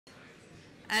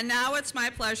And now it's my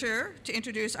pleasure to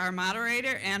introduce our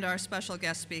moderator and our special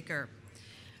guest speaker.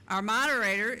 Our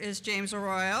moderator is James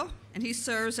Arroyo, and he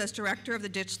serves as director of the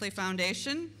Ditchley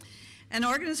Foundation, an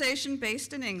organization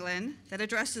based in England that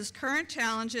addresses current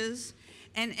challenges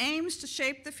and aims to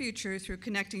shape the future through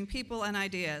connecting people and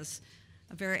ideas.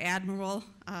 A very admirable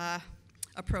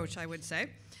approach, I would say.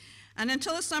 And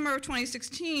until the summer of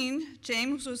 2016,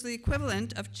 James was the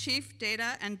equivalent of Chief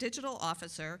Data and Digital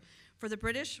Officer for the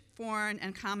British Foreign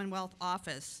and Commonwealth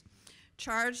Office,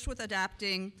 charged with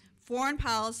adapting foreign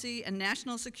policy and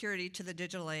national security to the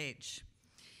digital age.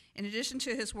 In addition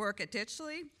to his work at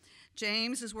Ditchley,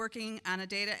 James is working on a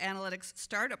data analytics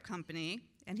startup company,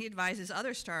 and he advises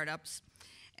other startups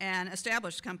and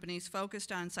established companies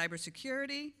focused on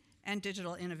cybersecurity and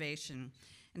digital innovation.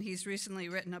 And he's recently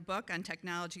written a book on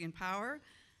technology and power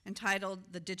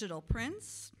entitled The Digital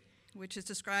Prince, which is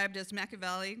described as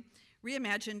Machiavelli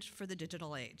reimagined for the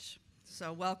digital age.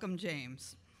 So welcome,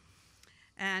 James.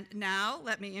 And now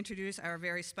let me introduce our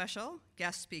very special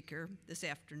guest speaker this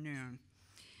afternoon.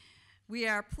 We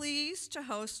are pleased to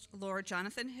host Lord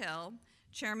Jonathan Hill,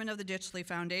 chairman of the Ditchley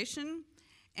Foundation,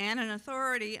 and an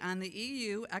authority on the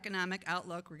EU economic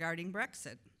outlook regarding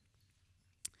Brexit.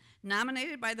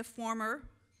 Nominated by the former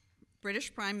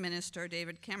British Prime Minister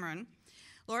David Cameron,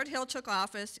 Lord Hill took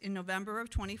office in November of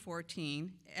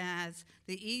 2014 as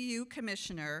the EU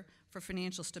Commissioner for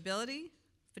Financial Stability,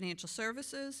 Financial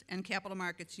Services, and Capital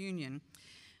Markets Union,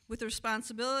 with the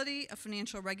responsibility of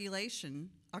financial regulation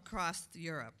across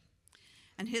Europe.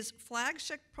 And his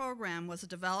flagship program was the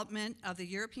development of the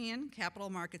European Capital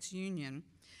Markets Union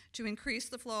to increase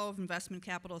the flow of investment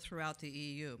capital throughout the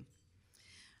EU.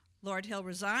 Lord Hill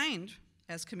resigned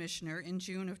as commissioner in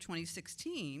June of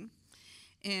 2016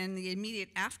 in the immediate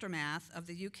aftermath of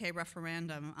the UK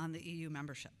referendum on the EU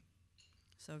membership.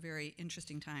 So very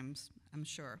interesting times, I'm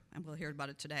sure, and we'll hear about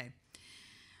it today.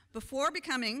 Before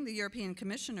becoming the European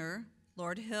Commissioner,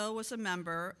 Lord Hill was a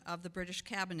member of the British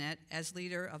Cabinet as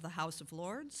leader of the House of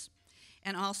Lords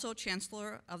and also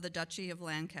Chancellor of the Duchy of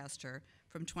Lancaster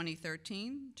from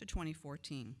 2013 to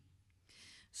 2014.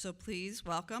 So please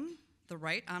welcome the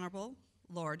Right Honourable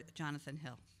Lord Jonathan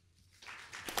Hill.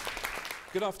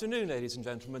 Good afternoon, ladies and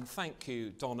gentlemen. Thank you,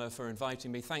 Donna, for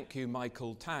inviting me. Thank you,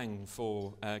 Michael Tang,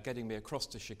 for getting me across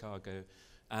to Chicago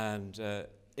and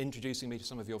introducing me to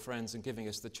some of your friends and giving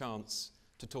us the chance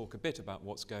to talk a bit about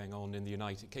what's going on in the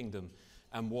United Kingdom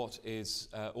and what is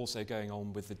also going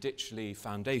on with the Ditchley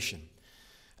Foundation.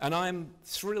 And I'm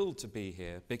thrilled to be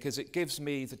here because it gives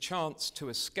me the chance to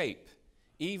escape,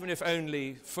 even if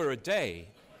only for a day,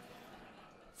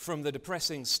 from the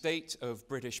depressing state of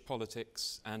British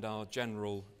politics and our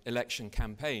general election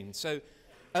campaign. So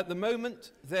at the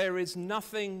moment, there is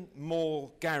nothing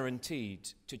more guaranteed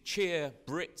to cheer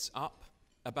Brits up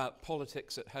about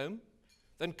politics at home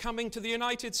than coming to the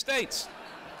United States.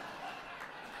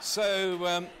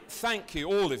 So thank you,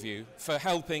 all of you, for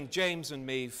helping James and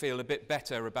me feel a bit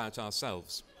better about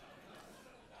ourselves.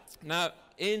 Now,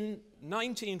 in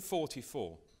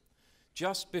 1944,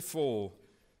 just before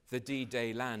the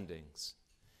D-Day landings,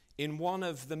 in one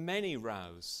of the many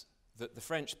rows that the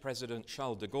French President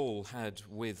Charles de Gaulle had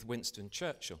with Winston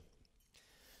Churchill,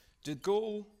 de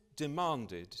Gaulle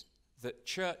demanded that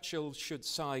Churchill should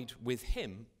side with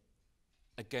him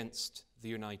against the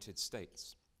United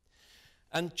States.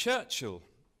 And Churchill,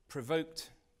 provoked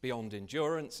beyond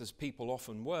endurance, as people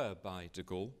often were by de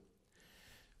Gaulle,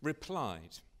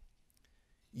 replied,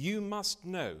 "You must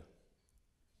know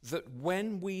that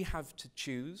when we have to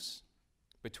choose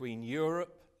between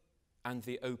Europe and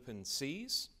the open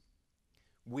seas,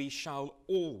 we shall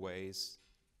always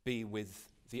be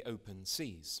with the open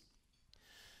seas."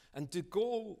 And de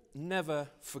Gaulle never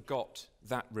forgot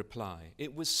that reply.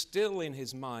 It was still in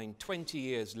his mind 20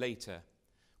 years later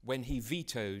when he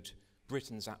vetoed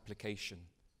Britain's application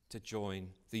to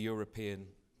join the European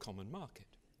Common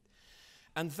Market.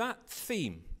 And that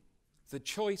theme, the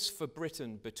choice for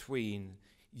Britain between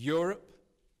Europe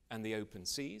and the open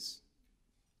seas,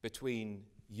 between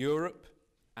Europe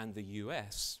and the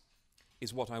US,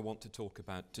 is what I want to talk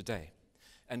about today.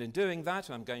 And in doing that,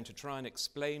 I'm going to try and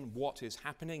explain what is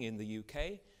happening in the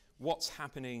UK, what's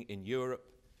happening in Europe,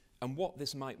 and what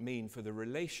this might mean for the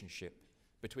relationship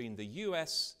between the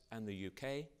US and the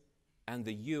UK, and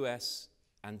the US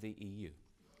and the EU.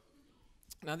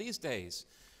 Now, these days,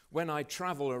 when I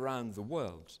travel around the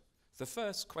world, the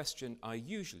first question I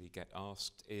usually get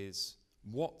asked is,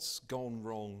 what's gone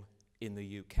wrong in the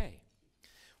UK?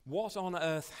 What on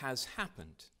earth has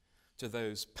happened to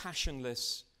those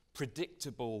passionless,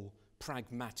 predictable,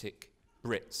 pragmatic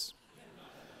Brits?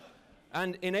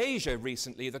 And in Asia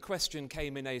recently, the question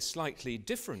came in a slightly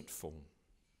different form.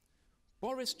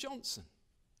 Boris Johnson,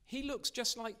 he looks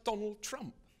just like Donald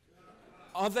Trump.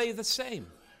 Are they the same?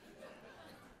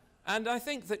 And I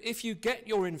think that if you get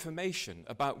your information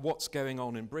about what's going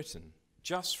on in Britain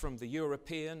just from the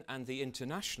European and the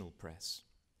international press,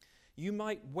 you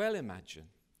might well imagine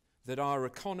that our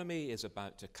economy is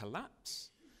about to collapse,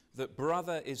 that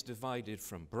brother is divided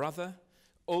from brother,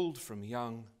 old from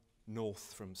young,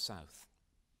 north from south.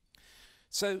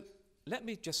 So let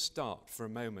me just start for a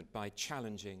moment by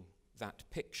challenging that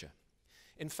picture.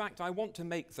 In fact, I want to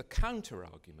make the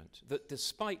counter-argument that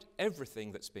despite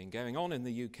everything that's been going on in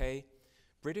the UK,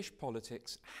 British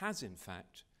politics has in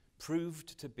fact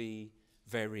proved to be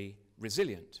very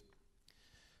resilient.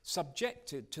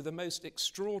 Subjected to the most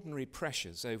extraordinary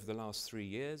pressures over the last 3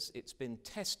 years, it's been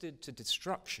tested to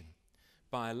destruction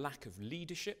by a lack of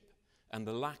leadership and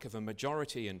the lack of a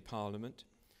majority in Parliament.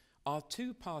 Our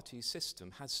two-party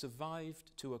system has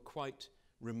survived to a quite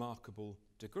remarkable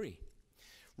degree.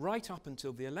 Right up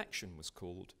until the election was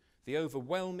called, the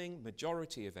overwhelming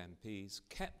majority of MPs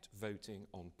kept voting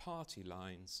on party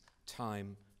lines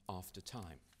time after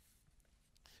time.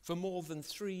 For more than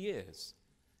 3 years,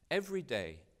 every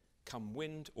day, come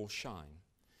wind or shine,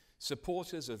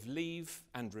 supporters of Leave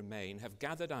and Remain have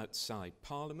gathered outside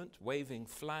Parliament, waving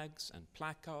flags and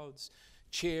placards,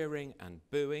 cheering and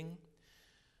booing.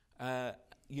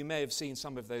 You may have seen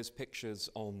some of those pictures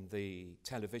on the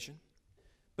television.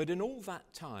 But in all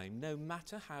that time, no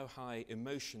matter how high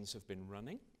emotions have been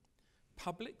running,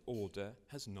 public order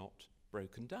has not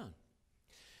broken down.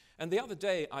 And the other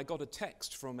day, I got a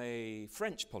text from a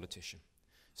French politician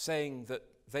saying that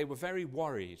they were very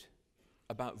worried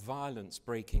about violence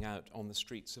breaking out on the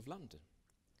streets of London.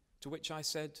 To which I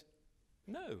said,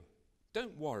 no,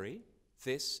 don't worry,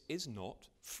 this is not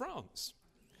France.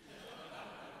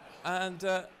 And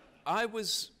I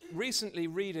was recently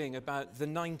reading about the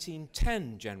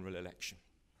 1910 general election,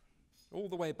 all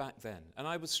the way back then, and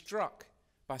I was struck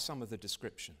by some of the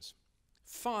descriptions.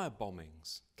 Fire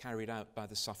bombings carried out by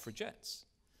the suffragettes.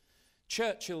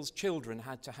 Churchill's children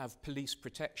had to have police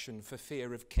protection for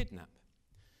fear of kidnap.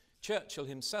 Churchill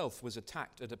himself was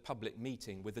attacked at a public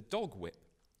meeting with a dog whip.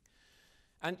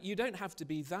 And you don't have to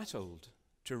be that old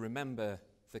to remember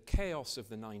the chaos of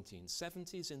the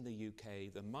 1970s in the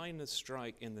UK, the miners'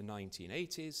 strike in the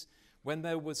 1980s, when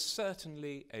there was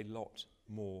certainly a lot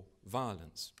more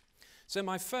violence. So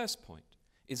my first point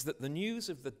is that the news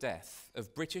of the death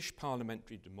of British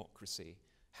parliamentary democracy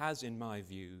has, in my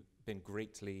view, been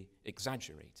greatly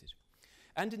exaggerated.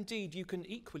 And indeed, you can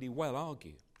equally well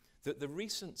argue that the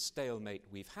recent stalemate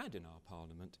we've had in our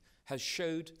Parliament has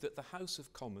showed that the House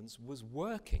of Commons was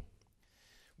working.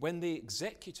 When the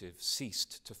executive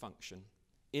ceased to function,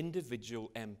 individual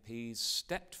MPs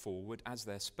stepped forward, as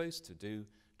they're supposed to do,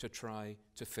 to try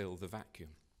to fill the vacuum.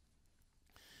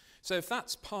 So if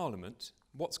that's Parliament,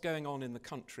 what's going on in the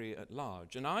country at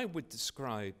large? And I would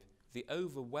describe the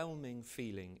overwhelming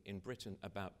feeling in Britain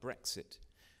about Brexit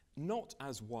not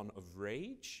as one of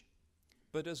rage,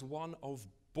 but as one of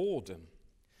boredom.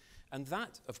 And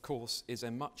that, of course, is a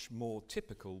much more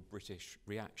typical British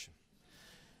reaction.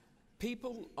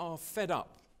 People are fed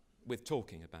up with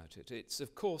talking about it. It's,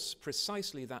 of course,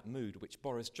 precisely that mood which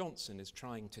Boris Johnson is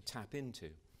trying to tap into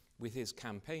with his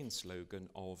campaign slogan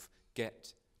of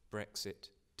 "Get Brexit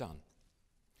Done."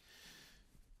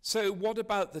 So what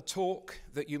about the talk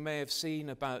that you may have seen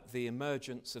about the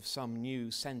emergence of some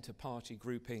new centre party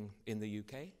grouping in the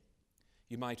UK?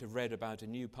 You might have read about a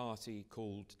new party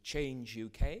called Change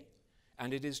UK,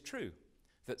 and it is true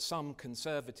that some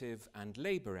Conservative and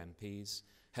Labour MPs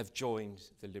have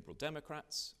joined the Liberal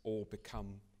Democrats or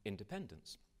become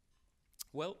independents.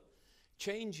 Well,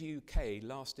 Change UK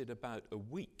lasted about a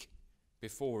week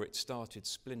before it started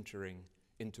splintering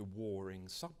into warring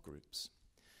subgroups.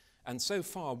 And so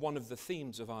far, one of the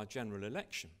themes of our general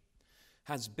election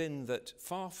has been that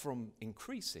far from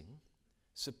increasing,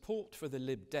 support for the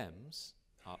Lib Dems,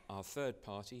 our third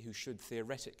party, who should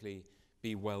theoretically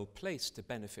be well placed to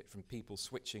benefit from people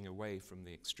switching away from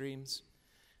the extremes,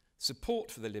 support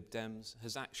for the Lib Dems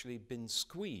has actually been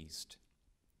squeezed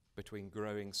between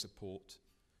growing support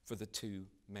for the two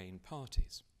main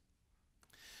parties.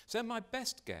 So my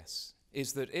best guess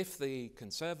is that if the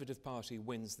Conservative Party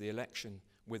wins the election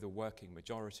with a working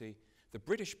majority, the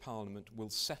British Parliament will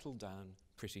settle down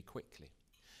pretty quickly.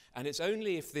 And it's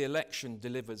only if the election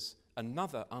delivers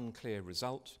another unclear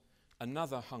result,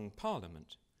 another hung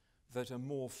Parliament, that a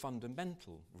more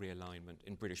fundamental realignment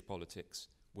in British politics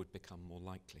would become more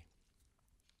likely.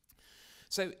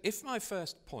 So if my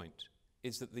first point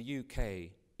is that the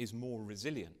UK is more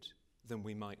resilient than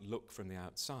we might look from the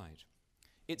outside.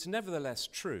 It's nevertheless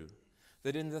true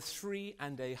that in the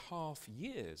 3.5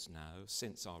 years now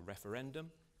since our referendum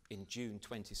in June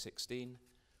 2016,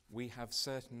 we have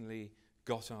certainly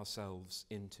got ourselves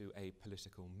into a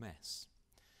political mess.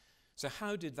 So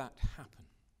how did that happen?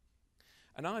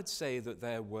 And I'd say that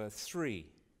there were 3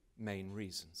 main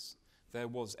reasons. There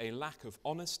was a lack of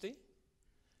honesty,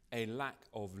 a lack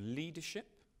of leadership,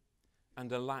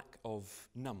 and a lack of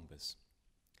numbers.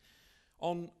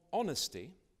 On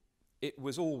honesty, it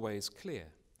was always clear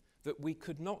that we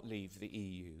could not leave the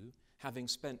EU, having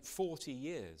spent 40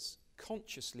 years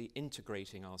consciously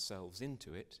integrating ourselves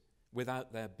into it,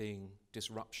 without there being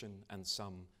disruption and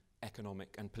some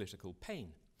economic and political pain.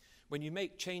 When you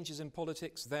make changes in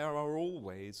politics, there are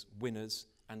always winners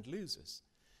and losers.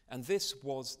 And this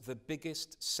was the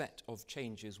biggest set of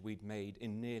changes we'd made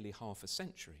in nearly half a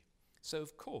century. So,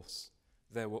 of course,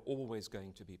 there were always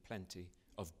going to be plenty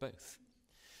of both.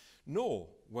 Nor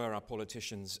were our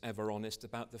politicians ever honest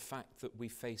about the fact that we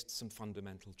faced some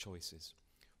fundamental choices.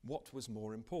 What was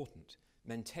more important,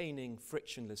 maintaining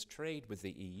frictionless trade with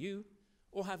the EU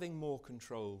or having more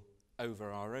control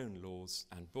over our own laws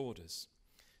and borders?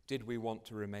 Did we want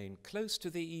to remain close to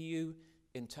the EU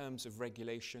in terms of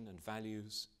regulation and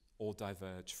values, or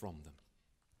diverge from them?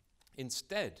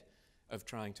 Instead of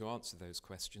trying to answer those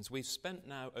questions, we've spent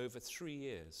now over 3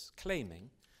 years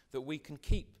claiming that we can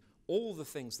keep all the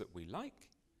things that we like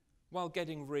while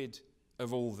getting rid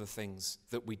of all the things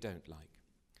that we don't like.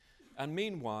 And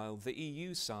meanwhile, the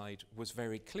EU side was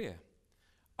very clear.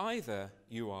 Either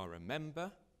you are a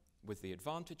member with the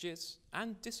advantages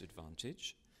and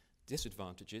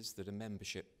disadvantages that a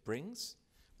membership brings,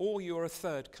 or you're a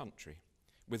third country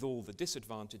with all the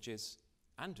disadvantages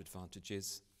and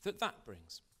advantages that that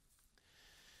brings.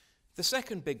 The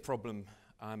second big problem,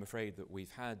 I'm afraid, that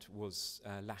we've had was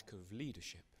lack of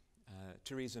leadership.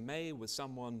 Theresa May was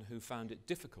someone who found it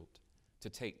difficult to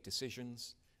take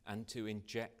decisions and to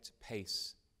inject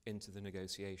pace into the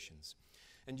negotiations.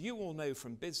 And you all know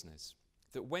from business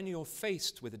that when you're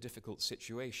faced with a difficult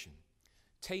situation,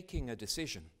 taking a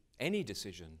decision, any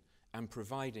decision, and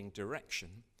providing direction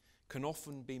can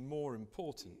often be more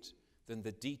important than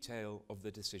the detail of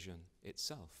the decision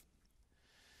itself.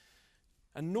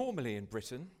 And normally in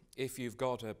Britain, if you've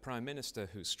got a Prime Minister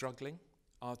who's struggling,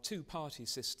 our two-party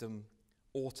system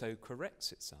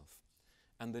auto-corrects itself,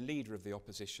 and the leader of the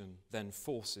opposition then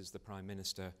forces the Prime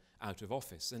Minister out of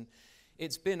office. And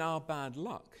it's been our bad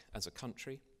luck as a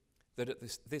country that at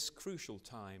this crucial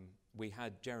time we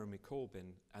had Jeremy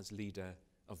Corbyn as leader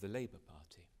of the Labour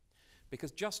Party.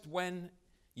 Because just when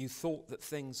you thought that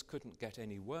things couldn't get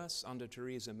any worse under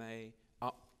Theresa May,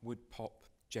 up would pop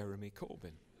Jeremy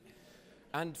Corbyn.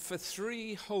 And for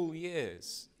 3 whole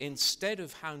years, instead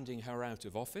of hounding her out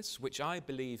of office, which I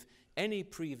believe any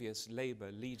previous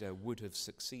Labour leader would have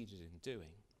succeeded in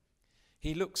doing,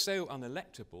 he looked so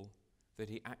unelectable that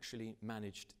he actually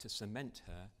managed to cement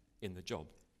her in the job.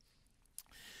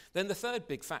 Then the third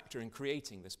big factor in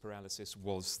creating this paralysis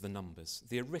was the numbers,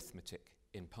 the arithmetic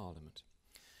in Parliament.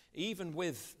 Even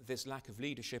with this lack of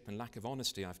leadership and lack of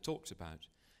honesty I've talked about,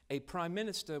 a Prime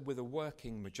Minister with a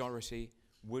working majority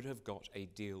would have got a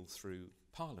deal through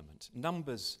Parliament.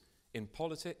 Numbers in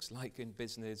politics, like in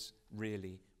business,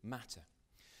 really matter.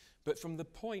 But from the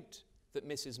point that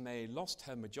Mrs. May lost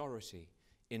her majority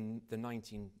in the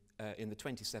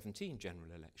 2017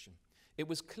 general election, it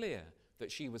was clear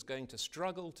that she was going to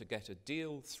struggle to get a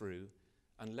deal through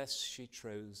unless she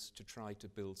chose to try to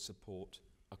build support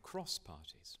across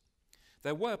parties.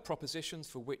 There were propositions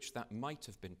for which that might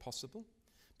have been possible,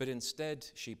 but instead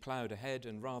she ploughed ahead,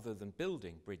 and rather than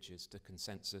building bridges to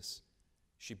consensus,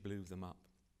 she blew them up.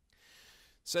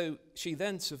 So she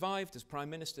then survived as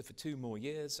Prime Minister for 2 more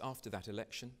years after that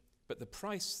election, but the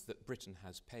price that Britain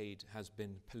has paid has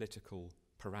been political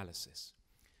paralysis.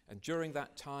 And during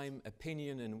that time,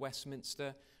 opinion in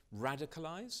Westminster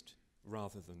radicalised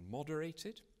rather than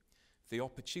moderated. The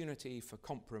opportunity for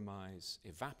compromise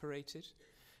evaporated,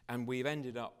 and we've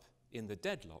ended up in the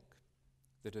deadlock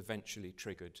that eventually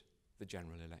triggered the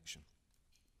general election.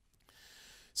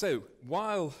 So,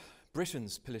 while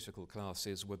Britain's political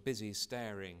classes were busy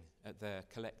staring at their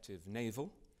collective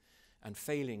navel and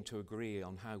failing to agree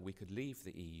on how we could leave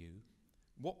the EU,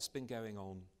 what's been going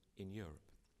on in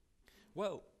Europe?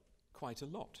 Well, quite a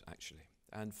lot, actually.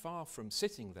 And far from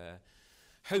sitting there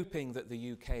hoping that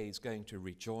the UK is going to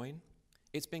rejoin,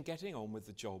 it's been getting on with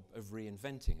the job of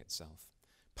reinventing itself,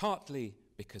 partly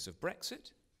because of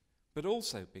Brexit, but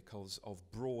also because of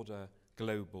broader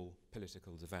global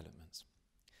political developments.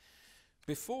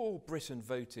 Before Britain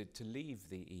voted to leave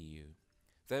the EU,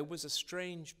 there was a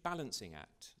strange balancing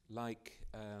act, like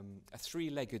a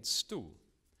three-legged stool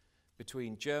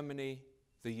between Germany,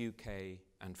 the UK,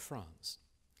 and France.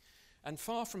 And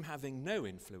far from having no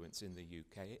influence in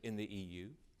the EU,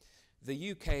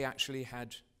 the UK actually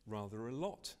had rather a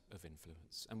lot of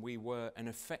influence, and we were an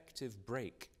effective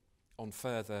brake on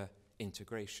further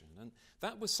integration. And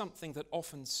that was something that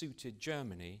often suited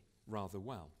Germany rather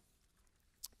well.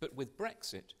 But with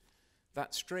Brexit,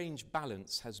 that strange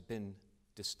balance has been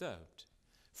disturbed.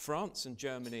 France and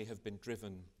Germany have been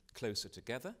driven closer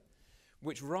together,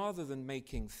 which rather than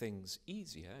making things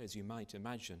easier, as you might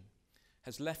imagine,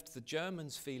 has left the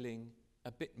Germans feeling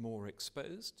a bit more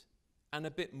exposed and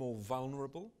a bit more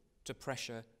vulnerable to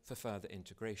pressure for further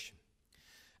integration.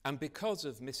 And because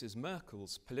of Mrs.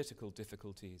 Merkel's political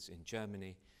difficulties in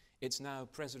Germany, it's now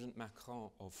President Macron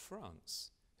of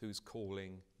France who's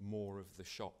calling more of the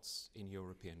shots in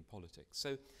European politics.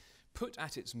 So, put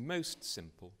at its most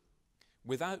simple,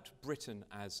 without Britain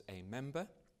as a member,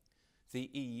 the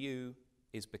EU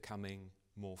is becoming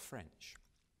more French.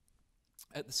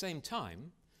 At the same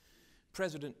time,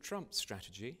 President Trump's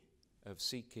strategy of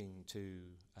seeking to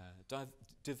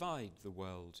divide the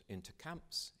world into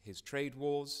camps, his trade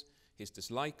wars, his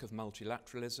dislike of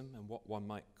multilateralism and what one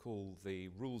might call the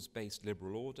rules-based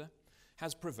liberal order,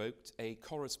 has provoked a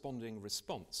corresponding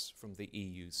response from the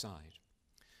EU side.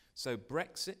 So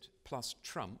Brexit plus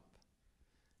Trump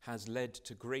has led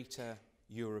to greater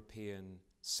European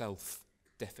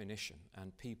self-definition,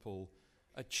 and people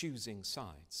are choosing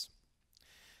sides.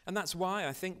 And that's why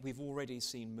I think we've already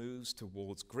seen moves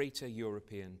towards greater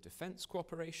European defence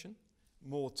cooperation,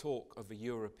 more talk of a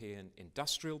European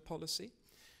industrial policy,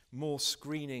 more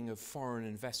screening of foreign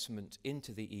investment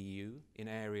into the EU in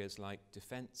areas like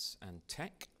defence and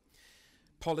tech,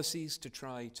 policies to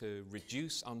try to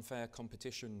reduce unfair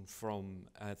competition from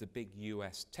the big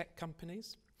US tech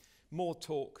companies, more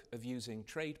talk of using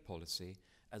trade policy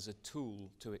as a tool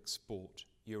to export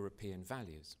European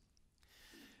values.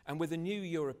 And with a new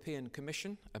European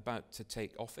Commission about to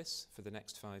take office for the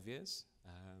next 5 years,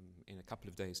 in a couple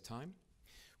of days' time,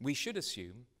 we should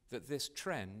assume that this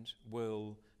trend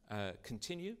will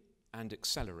continue and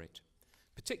accelerate,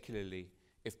 particularly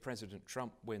if President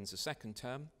Trump wins a second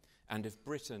term and if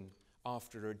Britain,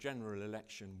 after a general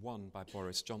election won by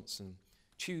Boris Johnson,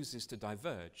 chooses to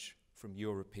diverge from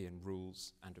European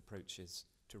rules and approaches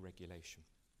to regulation.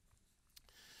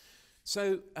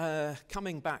 So,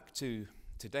 coming back to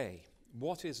today,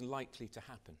 what is likely to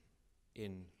happen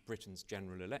in Britain's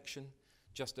general election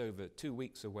just over 2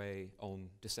 weeks away on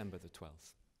December the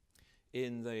 12th?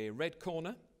 In the red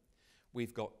corner,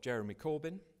 we've got Jeremy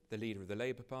Corbyn, the leader of the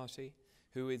Labour Party,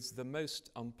 who is the most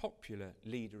unpopular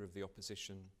leader of the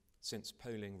opposition since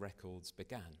polling records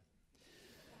began.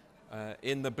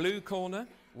 In the blue corner,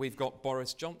 we've got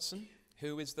Boris Johnson,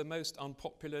 who is the most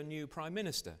unpopular new Prime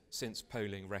Minister since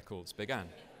polling records began.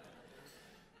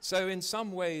 So in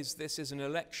some ways, this is an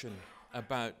election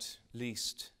about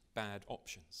least bad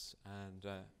options, and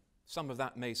some of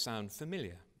that may sound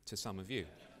familiar to some of you.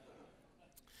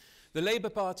 The Labour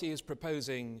Party is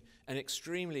proposing an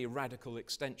extremely radical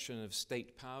extension of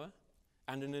state power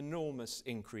and an enormous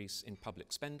increase in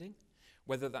public spending,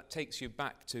 whether that takes you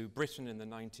back to Britain in the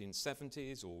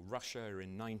 1970s or Russia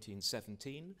in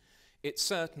 1917. It's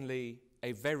certainly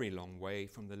a very long way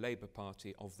from the Labour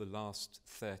Party of the last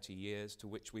 30 years to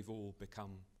which we've all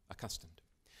become accustomed.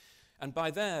 And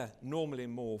by their normally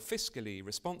more fiscally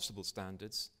responsible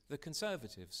standards, the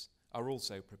Conservatives are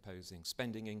also proposing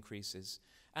spending increases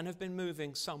and have been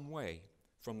moving some way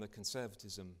from the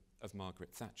conservatism of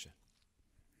Margaret Thatcher.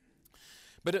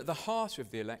 But at the heart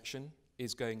of the election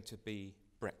is going to be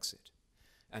Brexit.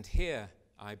 And here,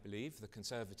 I believe, the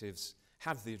Conservatives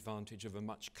have the advantage of a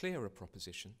much clearer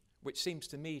proposition, which seems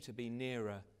to me to be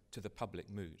nearer to the public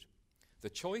mood. The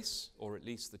choice, or at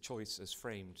least the choice as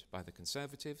framed by the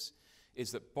Conservatives,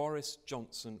 is that Boris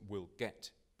Johnson will get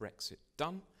Brexit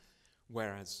done,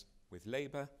 whereas with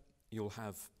Labour, you'll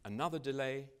have another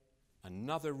delay,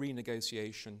 another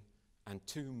renegotiation, and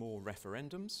 2 more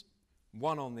referendums,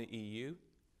 one on the EU,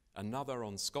 another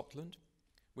on Scotland,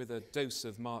 with a dose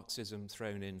of Marxism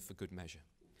thrown in for good measure.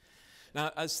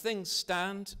 Now, as things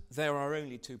stand, there are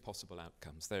only 2 possible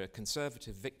outcomes. There are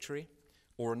Conservative victory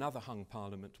or another hung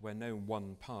parliament where no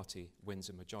one party wins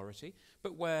a majority,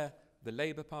 but where the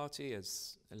Labour Party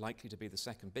is likely to be the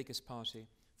second biggest party,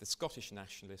 the Scottish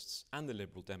Nationalists and the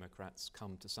Liberal Democrats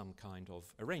come to some kind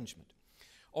of arrangement.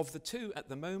 Of the 2 at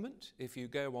the moment, if you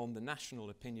go on the national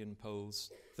opinion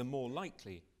polls, the more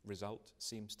likely result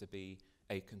seems to be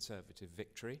a Conservative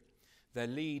victory. Their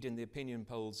lead in the opinion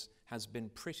polls has been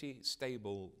pretty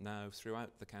stable now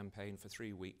throughout the campaign for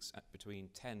 3 weeks at between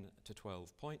 10 to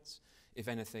 12 points. If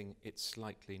anything, it's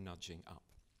slightly nudging up.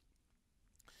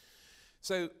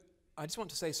 So I just want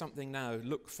to say something now,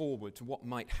 look forward to what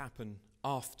might happen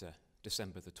after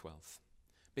December the 12th.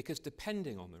 Because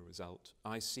depending on the result,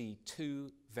 I see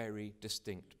two very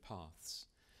distinct paths.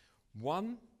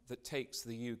 One that takes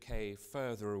the UK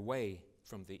further away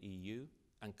from the EU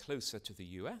and closer to the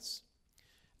US,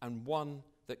 and one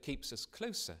that keeps us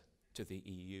closer to the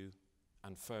EU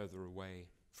and further away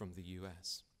from the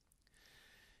US.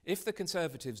 If the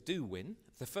Conservatives do win,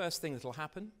 the first thing that will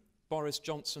happen, Boris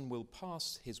Johnson will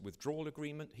pass his withdrawal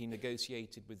agreement he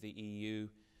negotiated with the EU.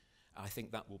 I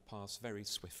think that will pass very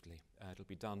swiftly. It'll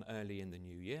be done early in the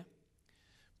new year.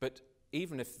 But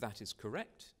even if that is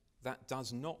correct, that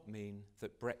does not mean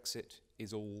that Brexit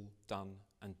is all done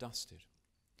and dusted.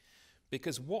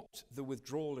 Because what the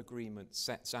withdrawal agreement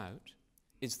sets out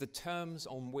is the terms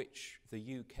on which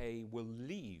the UK will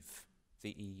leave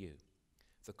the EU.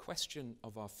 The question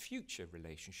of our future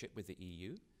relationship with the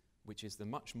EU, which is the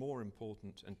much more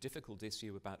important and difficult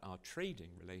issue about our trading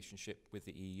relationship with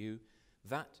the EU,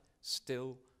 that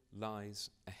still lies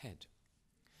ahead.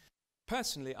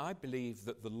 Personally, I believe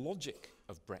that the logic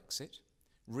of Brexit,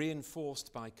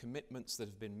 reinforced by commitments that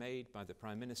have been made by the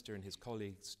Prime Minister and his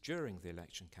colleagues during the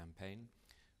election campaign,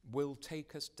 will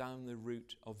take us down the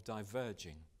route of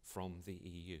diverging from the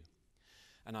EU.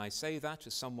 And I say that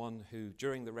as someone who,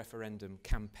 during the referendum,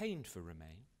 campaigned for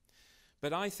Remain,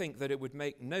 but I think that it would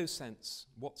make no sense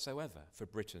whatsoever for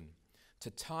Britain to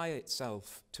tie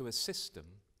itself to a system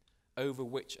over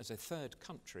which, as a third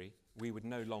country, we would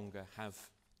no longer have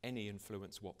any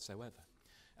influence whatsoever.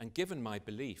 And given my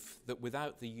belief that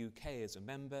without the UK as a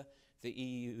member, the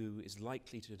EU is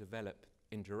likely to develop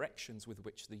in directions with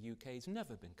which the UK has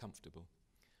never been comfortable,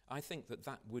 I think that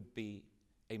that would be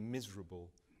a miserable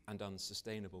and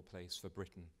unsustainable place for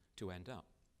Britain to end up.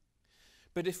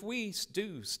 But if we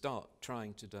do start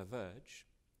trying to diverge,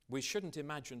 we shouldn't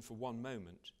imagine for one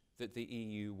moment that the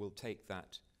EU will take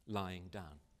that lying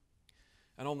down.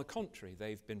 And on the contrary,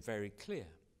 they've been very clear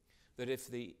that if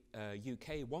the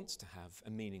UK wants to have a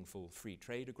meaningful free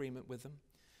trade agreement with them,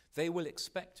 they will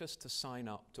expect us to sign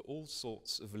up to all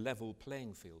sorts of level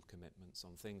playing field commitments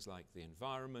on things like the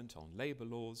environment, on labour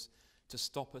laws, to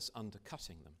stop us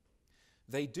undercutting them.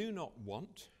 They do not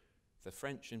want, the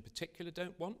French in particular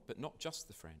don't want, but not just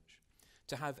the French,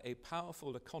 to have a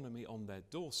powerful economy on their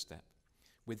doorstep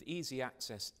with easy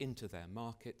access into their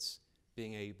markets,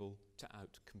 being able to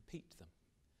outcompete them.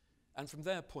 And from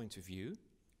their point of view,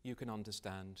 you can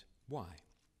understand why.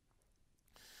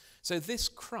 So this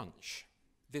crunch,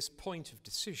 this point of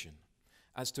decision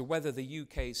as to whether the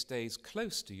UK stays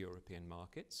close to European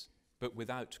markets but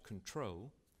without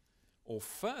control, or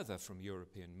further from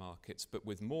European markets but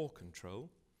with more control,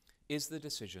 is the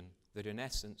decision that in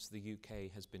essence the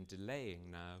UK has been delaying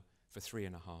now for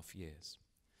 3.5 years.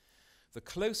 The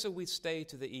closer we stay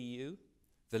to the EU,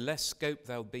 the less scope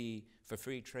there'll be for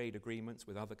free trade agreements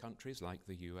with other countries like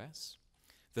the US,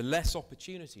 the less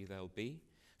opportunity there'll be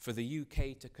for the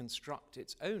UK to construct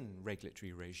its own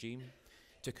regulatory regime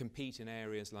to compete in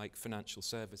areas like financial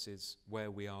services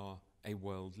where we are a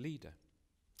world leader.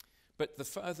 But the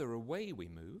further away we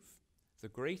move, the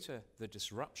greater the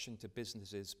disruption to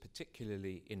businesses,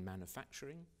 particularly in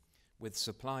manufacturing, with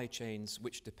supply chains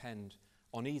which depend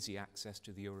on easy access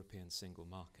to the European single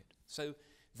market. So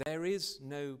there is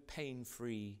no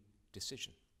pain-free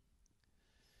decision.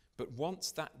 But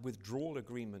once that withdrawal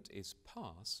agreement is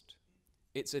passed,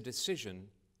 it's a decision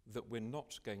that we're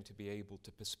not going to be able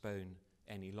to postpone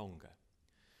any longer.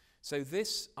 So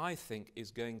this, I think, is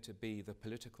going to be the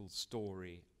political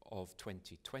story of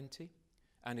 2020,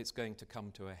 and it's going to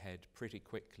come to a head pretty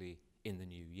quickly in the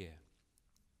new year.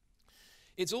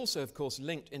 It's also, of course,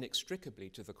 linked inextricably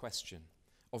to the question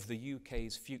of the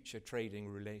UK's future trading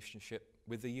relationship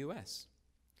with the US.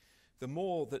 The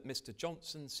more that Mr.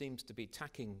 Johnson seems to be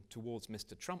tacking towards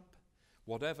Mr. Trump,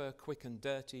 whatever quick and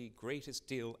dirty greatest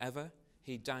deal ever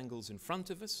he dangles in front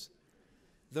of us,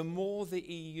 the more the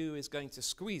EU is going to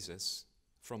squeeze us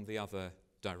from the other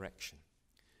direction.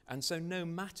 And so no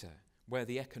matter where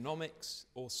the economics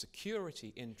or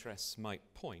security interests might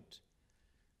point,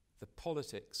 the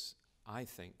politics, I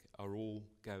think, are all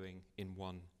going in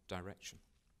one direction.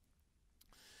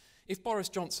 If Boris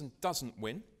Johnson doesn't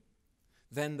win,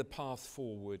 then the path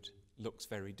forward looks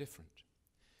very different.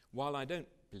 While I don't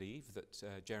believe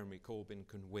that Jeremy Corbyn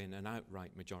can win an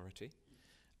outright majority,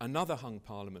 another hung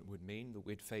parliament would mean that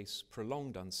we'd face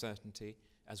prolonged uncertainty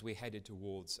as we headed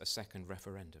towards a second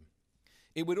referendum.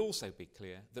 It would also be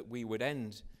clear that we would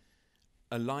end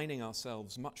aligning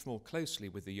ourselves much more closely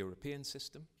with the European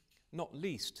system, not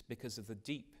least because of the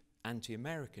deep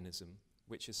anti-Americanism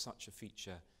which is such a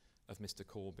feature of Mr.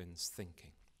 Corbyn's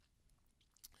thinking.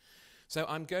 So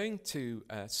I'm going to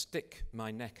stick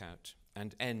my neck out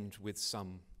and end with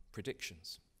some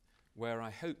predictions, where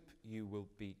I hope you will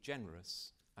be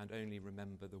generous and only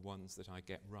remember the ones that I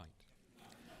get right.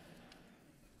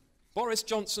 Boris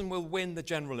Johnson will win the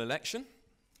general election.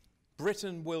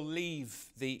 Britain will leave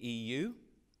the EU.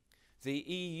 The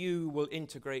EU will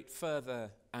integrate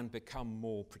further and become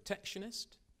more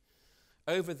protectionist.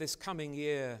 Over this coming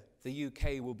year, the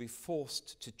UK will be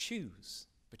forced to choose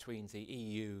between the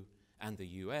EU and the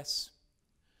US.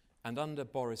 And under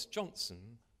Boris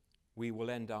Johnson, we will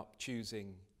end up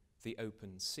choosing the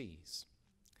open seas.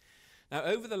 Now,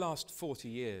 over the last 40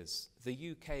 years,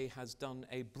 the UK has done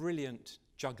a brilliant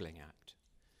juggling act,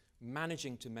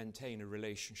 managing to maintain a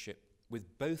relationship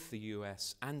with both the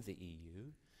US and the EU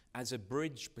as a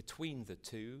bridge between the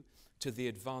two to the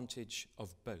advantage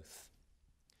of both.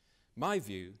 My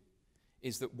view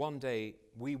is that one day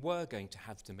we were going to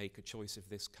have to make a choice of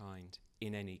this kind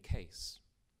in any case.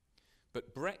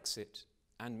 But Brexit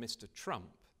and Mr. Trump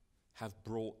have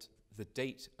brought the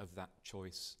date of that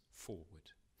choice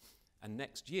forward. And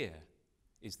next year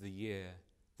is the year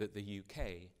that the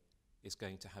UK is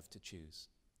going to have to choose.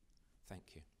 Thank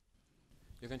you.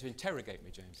 You're going to interrogate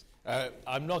me, James?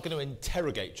 I'm not going to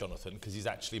interrogate Jonathan, because he's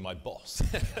actually my boss.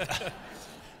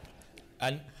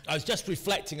 And I was just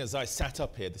reflecting as I sat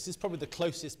up here, this is probably the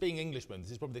closest, being Englishmen, this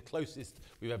is probably the closest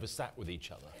we've ever sat with each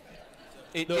other.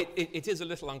 It is a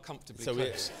little uncomfortably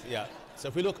close. Yeah. So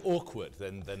if we look awkward,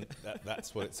 then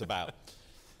that's what it's about.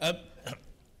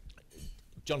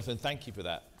 Jonathan, thank you for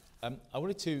that. I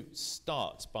wanted to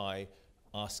start by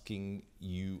asking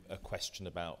you a question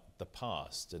about the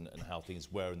past and how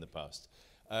things were in the past.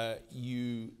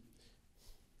 You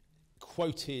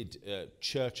quoted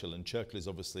Churchill, and Churchill is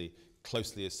obviously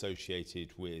closely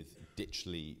associated with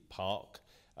Ditchley Park.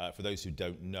 For those who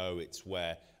don't know, it's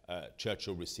where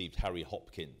Churchill received Harry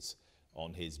Hopkins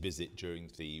on his visit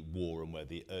during the war, and where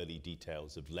the early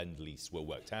details of Lend-Lease were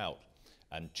worked out.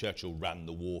 And Churchill ran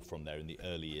the war from there in the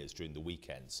early years during the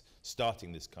weekends,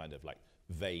 starting this kind of like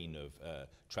vein of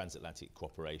transatlantic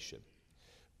cooperation.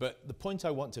 But the point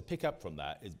I want to pick up from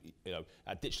that is,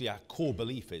 at Ditchley, our core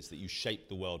belief is that you shape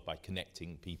the world by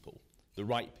connecting people, the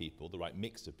right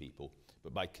mix of people,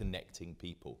 but by connecting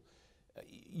people.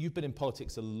 You've been in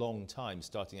politics a long time,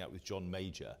 starting out with John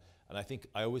Major, and I think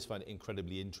I always find it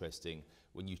incredibly interesting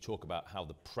when you talk about how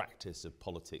the practice of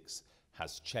politics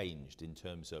has changed in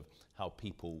terms of how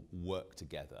people work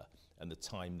together and the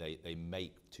time they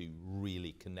make to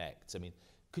really connect. I mean,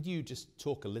 could you just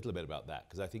talk a little bit about that?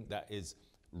 Because I think that is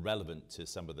relevant to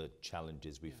some of the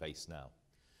challenges we face now.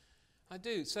 I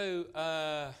do. So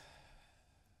I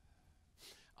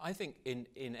think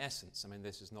in essence, I mean,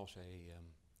 this is not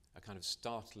a kind of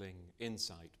startling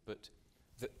insight, but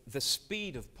the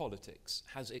speed of politics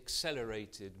has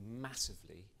accelerated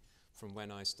massively from when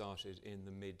I started in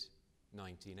the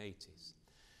mid-1980s.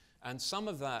 And some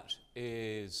of that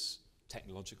is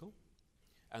technological,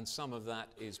 and some of that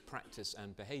is practice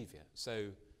and behavior.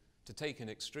 So to take an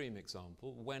extreme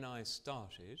example, when I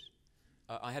started,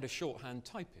 I had a shorthand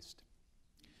typist.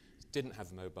 Didn't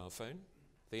have a mobile phone.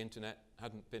 The internet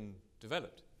hadn't been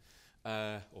developed.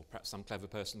 Or perhaps some clever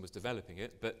person was developing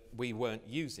it, but we weren't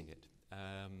using it.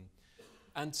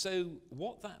 And so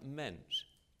what that meant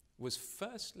was,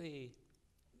 firstly,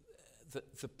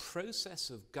 the process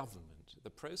of government, the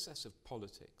process of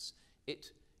politics,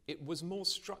 it was more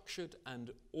structured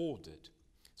and ordered.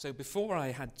 So before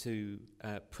I had to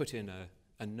put in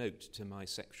a note to my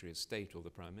Secretary of State or the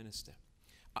Prime Minister,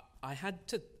 I had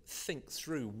to think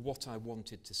through what I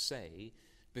wanted to say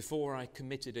before I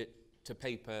committed it to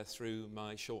paper through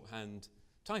my shorthand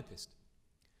typist.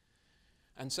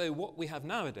 And so what we have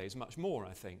nowadays, much more,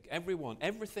 I think,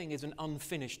 everything is an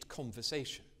unfinished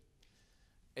conversation.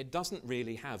 It doesn't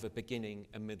really have a beginning,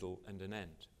 a middle, and an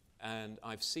end. And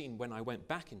I've seen, when I went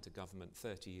back into government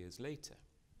 30 years later,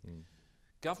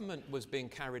 government was being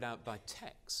carried out by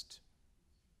text.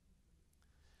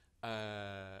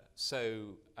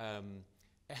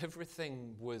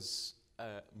 Everything was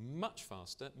much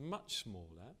faster, much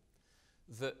smaller,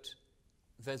 that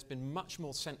there's been much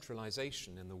more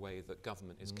centralisation in the way that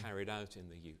government is carried out in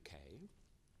the UK.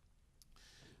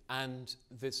 And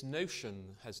this notion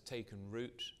has taken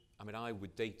root. I mean, I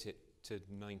would date it to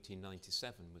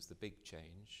 1997 was the big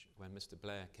change when Mr.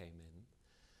 Blair came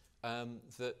in,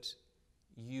 that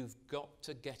you've got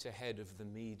to get ahead of the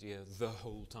media the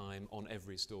whole time on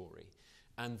every story.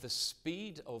 And the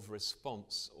speed of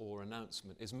response or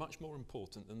announcement is much more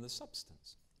important than the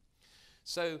substance.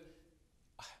 So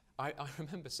I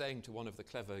remember saying to one of the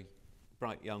clever,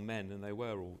 bright young men, and they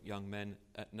were all young men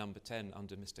at Number 10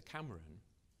 under Mr. Cameron,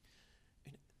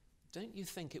 don't you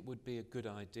think it would be a good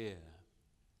idea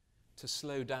to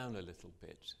slow down a little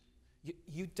bit?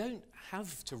 You don't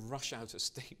have to rush out a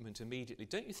statement immediately.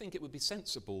 Don't you think it would be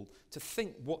sensible to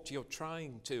think what you're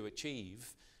trying to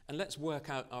achieve, and let's work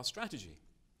out our strategy?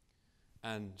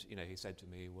 And he said to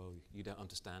me, well, you don't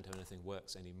understand how anything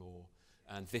works anymore,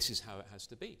 and this is how it has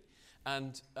to be.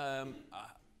 And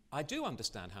I do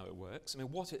understand how it works. I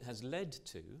mean, what it has led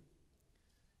to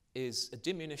is a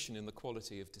diminution in the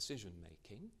quality of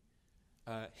decision-making,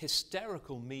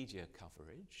 hysterical media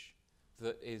coverage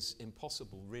that is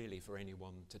impossible really for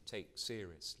anyone to take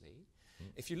seriously.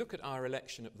 If you look at our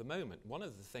election at the moment, one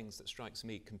of the things that strikes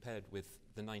me compared with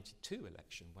the 92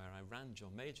 election, where I ran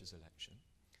John Major's election,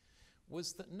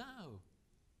 was that now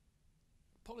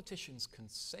politicians can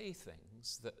say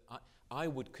things that I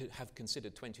would have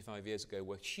considered 25 years ago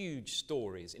were huge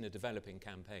stories in a developing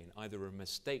campaign, either a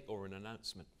mistake or an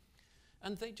announcement.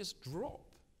 And they just drop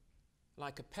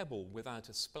like a pebble without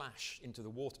a splash into the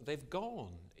water. They've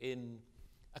gone in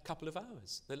a couple of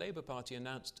hours. The Labour Party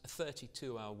announced a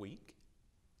 32-hour week,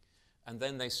 and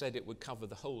then they said it would cover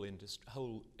the whole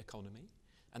economy,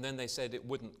 and then they said it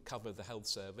wouldn't cover the health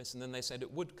service, and then they said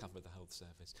it would cover the health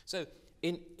service. So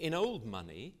in old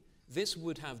money, this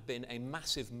would have been a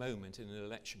massive moment in an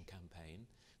election campaign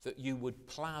that you would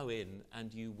plough in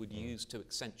and you would use to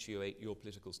accentuate your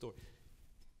political story.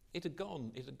 It had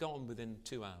gone within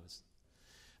 2 hours.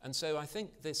 And so I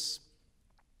think this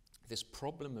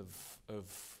problem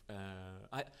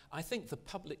I think the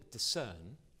public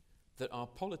discern that our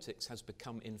politics has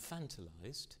become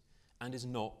infantilized and is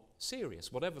not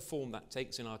serious. Whatever form that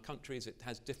takes in our countries, it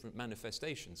has different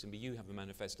manifestations. I mean, you have a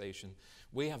manifestation,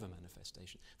 we have a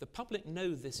manifestation. The public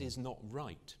know this is not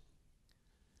right.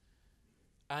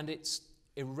 And it's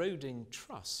eroding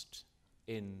trust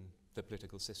in the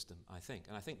political system, I think.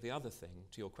 And I think the other thing,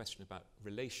 to your question about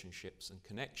relationships and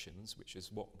connections, which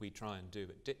is what we try and do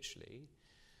at Ditchley,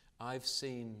 I've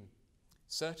seen,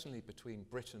 certainly between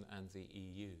Britain and the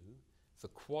EU, the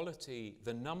quality,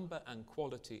 the number and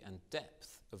quality and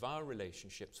depth of our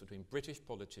relationships between British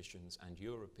politicians and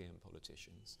European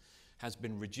politicians has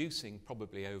been reducing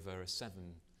probably over a 7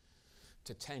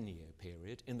 to 10 year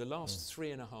period. In the last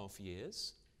 3.5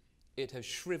 years, it has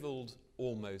shriveled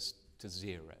almost to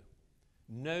zero.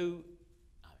 No,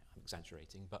 I'm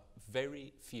exaggerating, but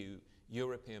very few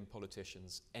European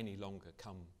politicians any longer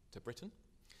come to Britain.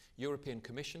 European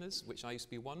commissioners, which I used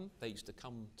to be one, they used to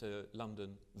come to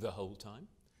London the whole time.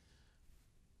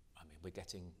 I mean, we're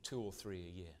getting 2 or 3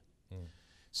 a year.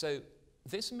 So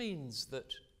this means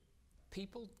that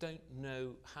people don't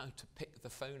know how to pick the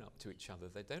phone up to each other.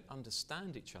 They don't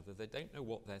understand each other. They don't know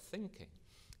what they're thinking.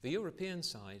 The European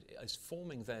side is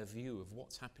forming their view of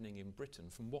what's happening in Britain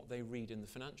from what they read in the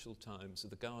Financial Times,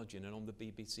 The Guardian, and on the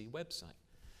BBC website,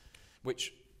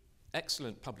 which,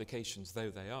 excellent publications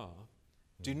though they are,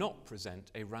 do not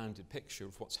present a rounded picture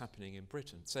of what's happening in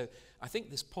Britain. So I think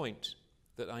this point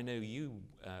that I know you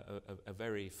are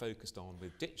very focused on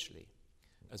with Ditchley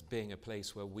as being a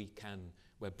place where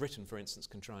where Britain, for instance,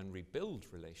 can try and rebuild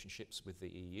relationships with the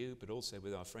EU, but also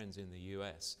with our friends in the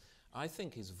US, I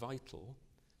think is vital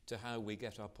to how we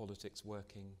get our politics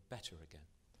working better again.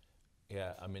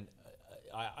 Yeah, I mean,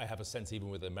 I have a sense even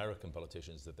with American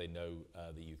politicians that they know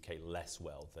the UK less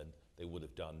well than they would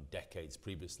have done decades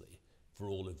previously for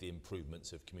all of the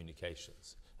improvements of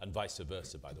communications, and vice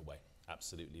versa, by the way,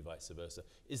 absolutely vice versa.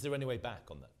 Is there any way back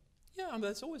on that? Yeah, I mean,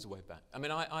 there's always a way back. I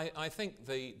mean, I think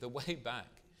the way back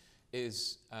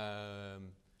is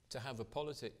to have a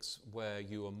politics where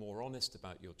you are more honest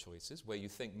about your choices, where you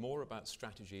think more about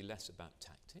strategy, less about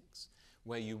tactics,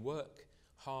 where you work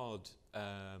hard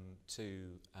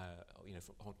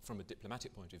from a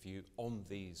diplomatic point of view on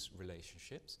these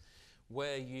relationships,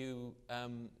 where you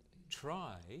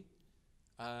try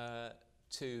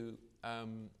to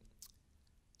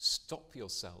stop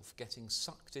yourself getting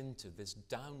sucked into this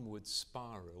downward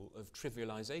spiral of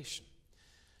trivialization.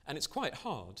 And it's quite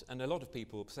hard, and a lot of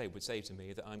people would say to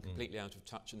me that I'm completely out of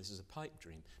touch and this is a pipe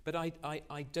dream. But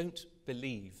I don't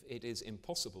believe it is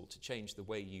impossible to change the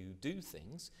way you do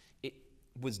things. It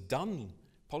was done,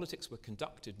 politics were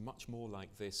conducted much more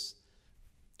like this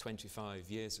 25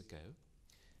 years ago.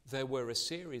 There were a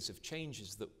series of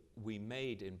changes that we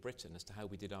made in Britain as to how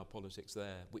we did our politics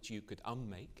there, which you could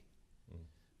unmake.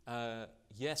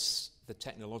 Yes, the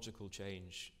technological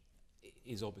change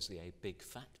is obviously a big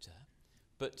factor,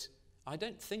 but I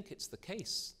don't think it's the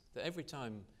case that every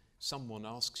time someone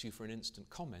asks you for an instant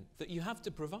comment, that you have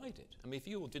to provide it. I mean, if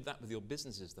you all did that with your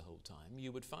businesses the whole time,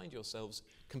 you would find yourselves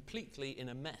completely in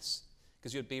a mess,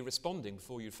 because you'd be responding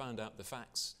before you found out the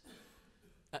facts.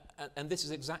 And this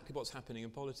is exactly what's happening in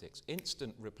politics.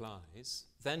 Instant replies,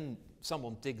 then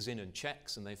someone digs in and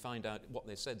checks and they find out what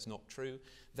they said's not true.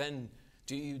 Then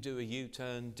do you do a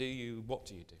U-turn? What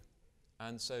do you do?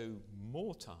 And so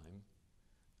more time,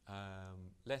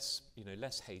 less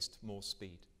haste, more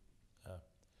speed.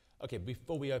 Okay,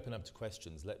 before we open up to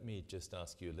questions, let me just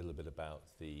ask you a little bit about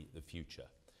the future.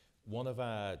 One of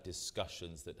our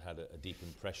discussions that had a deep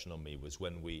impression on me was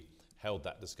when we held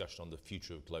that discussion on the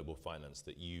future of global finance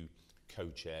that you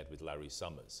co-chaired with Larry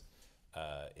Summers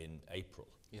in April.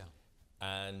 Yeah.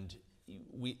 And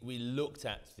we looked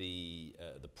at the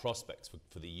prospects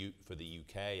for the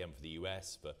UK and for the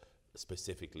US,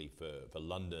 specifically for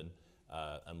London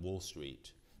and Wall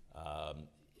Street,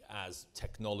 as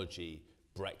technology,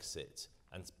 Brexit,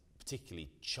 and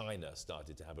particularly China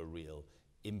started to have a real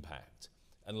impact.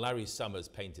 And Larry Summers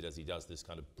painted, as he does, this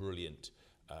kind of brilliant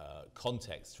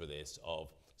context for this of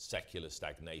secular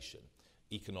stagnation,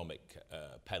 economic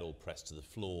pedal pressed to the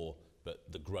floor, but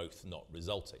the growth not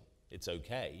resulting. It's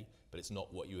okay, but it's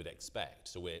not what you would expect.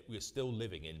 So we're still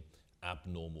living in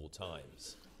abnormal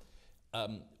times.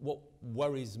 What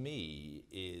worries me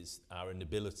is our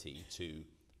inability to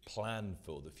plan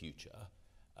for the future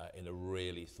in a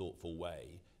really thoughtful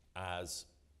way, as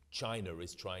China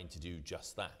is trying to do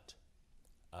just that.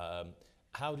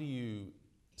 How do you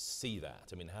see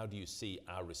that? I mean, how do you see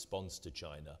our response to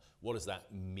China? What does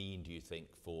that mean, do you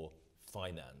think, for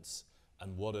finance?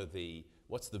 And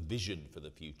what's the vision for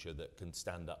the future that can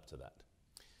stand up to that?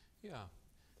 Yeah.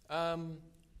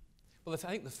 Well, I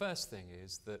think the first thing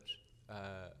is that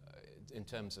in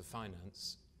terms of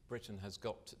finance, Britain has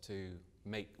got to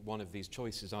make one of these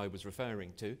choices I was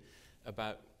referring to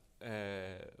about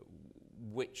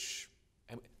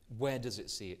where does it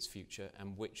see its future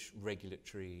and which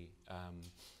regulatory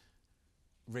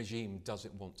regime does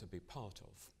it want to be part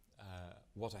of.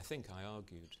 What I think I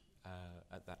argued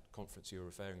at that conference you were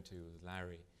referring to with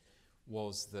Larry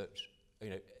was that,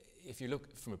 if you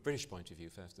look from a British point of view,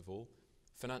 first of all,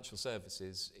 financial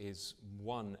services is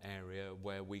one area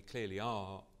where we clearly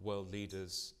are world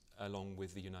leaders along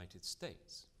with the United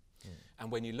States.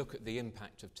 And when you look at the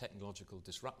impact of technological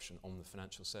disruption on the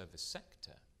financial service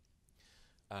sector,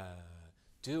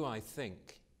 do I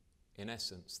think, in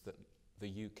essence, that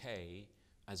the UK,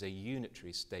 as a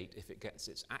unitary state, if it gets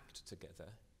its act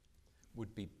together,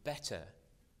 would be better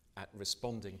at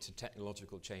responding to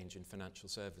technological change in financial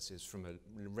services from a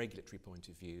regulatory point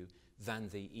of view than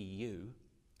the EU?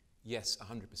 Yes,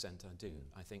 100% I do.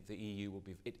 I think the EU will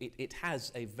be... It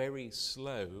has a very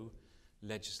slow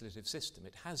legislative system.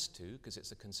 It has to, because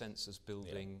it's a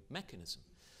consensus-building mechanism.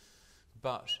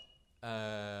 But,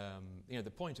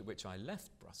 the point at which I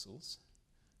left Brussels,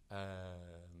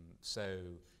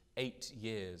 so 8,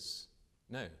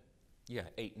 9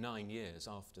 years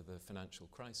after the financial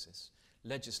crisis,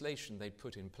 legislation they'd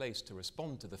put in place to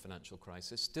respond to the financial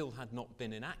crisis still had not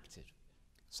been enacted,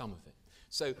 some of it.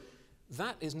 So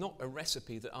that is not a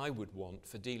recipe that I would want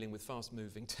for dealing with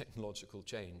fast-moving technological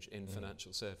change in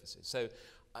financial services. So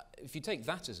if you take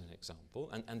that as an example,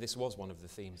 and this was one of the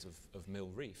themes of Mill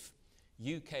Reef,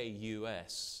 UK,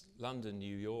 US, London,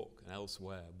 New York, and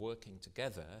elsewhere working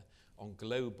together on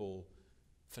global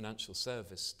financial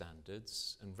service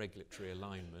standards and regulatory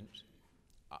alignment,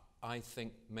 I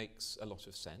think makes a lot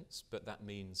of sense, but that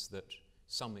means that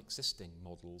some existing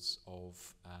models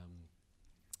of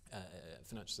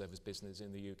financial service business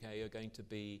in the UK are going to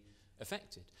be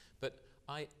affected. But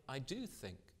I do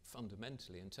think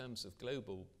fundamentally, in terms of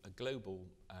a global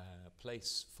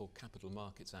place for capital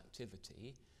markets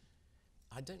activity,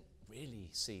 I don't really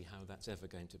see how that's ever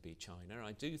going to be China.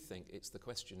 I do think the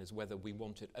question is whether we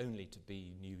want it only to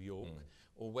be New York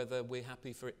or whether we're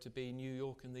happy for it to be New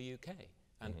York and the UK.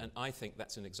 And I think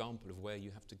that's an example of where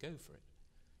you have to go for it.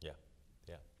 Yeah,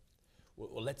 yeah.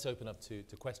 Well, let's open up to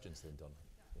questions then, Donna.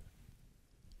 Yeah.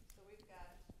 So we've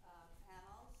got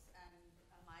panels and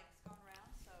mics going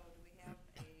around. So do we have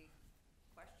a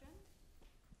question?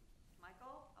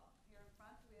 Michael, up here in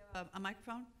front, do we have a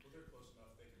microphone? Well, they're close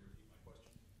enough, they can repeat my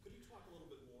question. Could you talk a little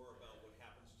bit more about what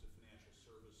happens to financial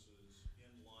services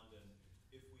in London?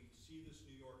 If we see this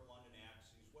New York-London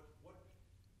axis, what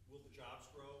will the jobs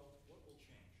grow? What will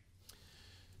change?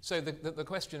 So the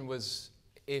question was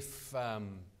if,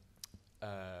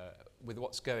 with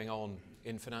what's going on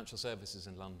in financial services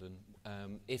in London,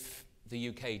 if the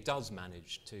UK does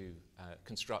manage to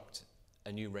construct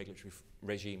a new regulatory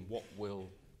regime, what will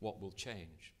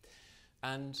change?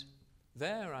 And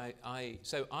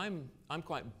So I'm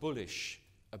quite bullish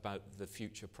about the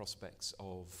future prospects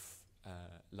of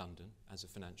London as a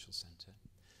financial centre.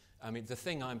 I mean, the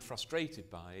thing I'm frustrated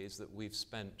by is that we've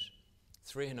spent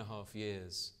 3.5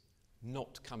 years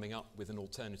not coming up with an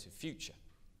alternative future.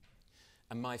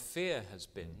 And my fear has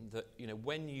been that, you know,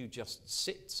 when you just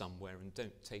sit somewhere and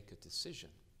don't take a decision,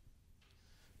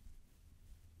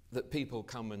 that people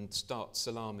come and start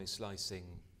salami slicing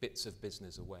bits of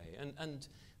business away. And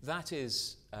that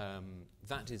is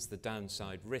the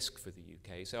downside risk for the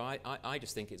UK. So I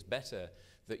just think it's better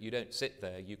that you don't sit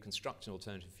there, you construct an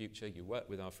alternative future, you work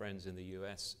with our friends in the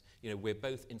US. You know, we're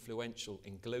both influential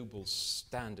in global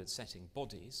standard setting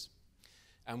bodies,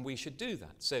 and we should do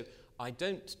that. So I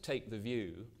don't take the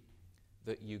view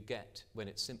that you get when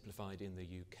it's simplified in the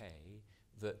UK,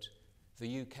 that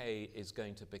the UK is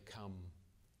going to become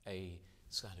a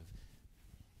sort of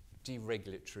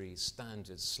deregulatory,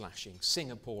 standards slashing.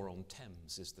 Singapore on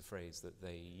Thames is the phrase that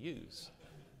they use,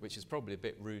 which is probably a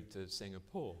bit rude to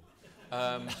Singapore.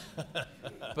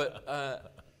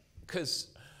 But because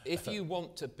if you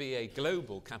want to be a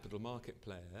global capital market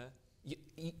player,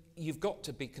 you've got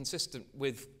to be consistent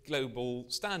with global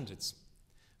standards,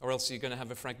 or else you're going to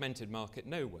have a fragmented market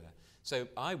nowhere. So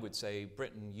I would say,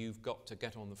 Britain, you've got to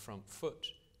get on the front foot.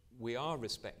 We are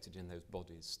respected in those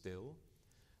bodies still.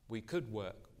 We could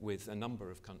work with a number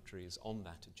of countries on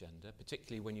that agenda,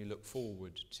 particularly when you look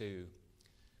forward to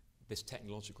this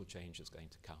technological change that's going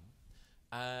to come,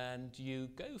 and you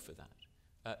go for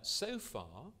that. So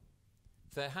far,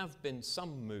 there have been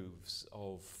some moves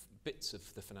of bits of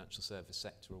the financial service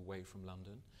sector away from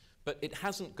London, but it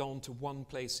hasn't gone to one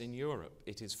place in Europe.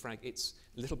 It's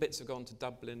little bits have gone to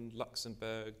Dublin,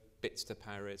 Luxembourg, bits to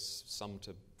Paris, some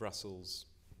to Brussels,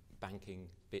 banking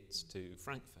bits to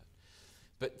Frankfurt.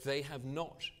 But they have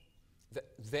not,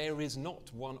 there is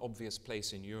not one obvious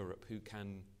place in Europe who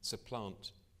can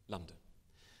supplant London.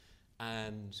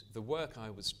 And the work I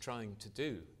was trying to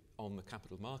do on the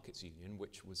Capital Markets Union,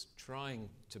 which was trying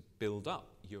to build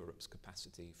up Europe's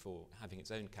capacity for having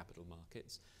its own capital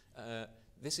markets,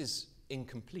 this is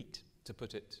incomplete, to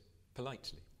put it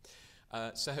politely.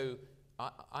 So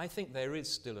I think there is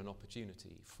still an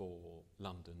opportunity for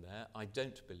London there. I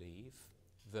don't believe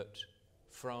that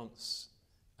France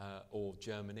or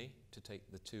Germany, to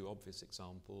take the two obvious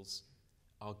examples,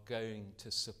 are going to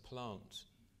supplant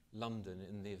London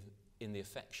in the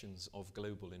affections of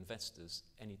global investors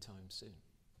anytime soon.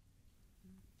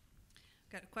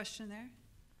 Got a question there?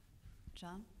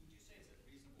 John? Would you say it's a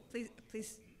reasonable...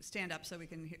 Please stand up so we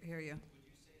can hear you. Would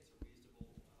you say it's a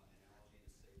reasonable analogy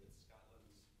to say that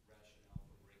Scotland's rationale for breaking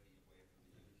away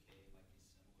from the UK might be similar to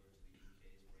the UK's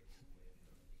breaking away from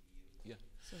the EU? Yeah.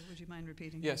 So would you mind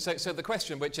repeating? Yeah, so the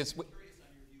question, which is... I'm curious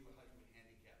on your view of how you would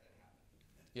handicap that happening.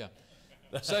 Yeah.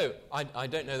 So I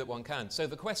don't know that one can. So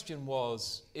the question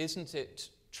was, isn't it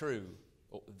true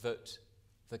that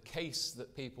the case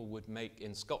that people would make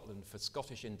in Scotland for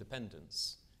Scottish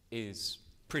independence is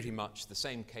pretty much the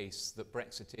same case that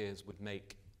Brexiteers would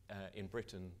make in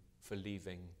Britain for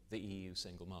leaving the EU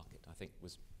single market, I think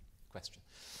was the question.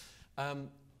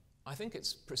 I think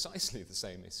it's precisely the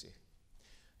same issue.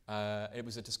 It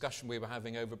was a discussion we were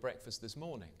having over breakfast this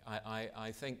morning.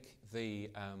 I think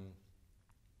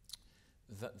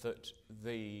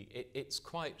it's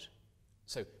quite...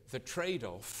 So the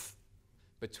trade-off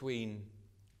between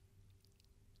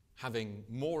having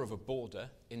more of a border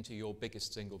into your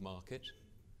biggest single market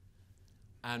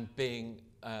and being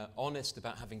honest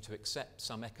about having to accept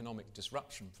some economic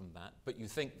disruption from that, but you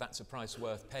think that's a price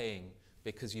worth paying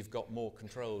because you've got more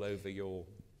control over your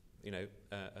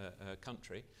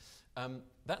country,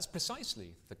 that's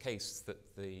precisely the case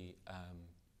that the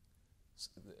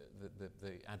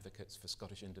advocates for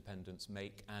Scottish independence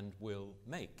make and will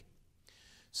make.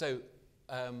 So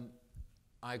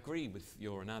I agree with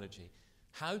your analogy.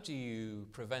 How do you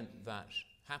prevent that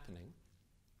happening?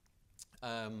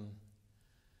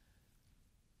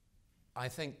 I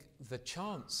think the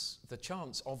chance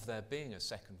of there being a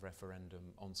second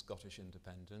referendum on Scottish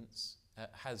independence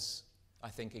has, I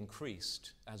think,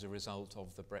 increased as a result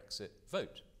of the Brexit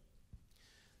vote.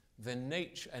 The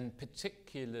nature, and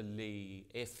particularly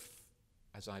if,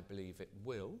 as I believe it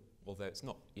will, although it's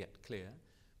not yet clear,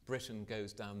 Britain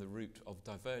goes down the route of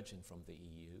diverging from the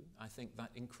EU, I think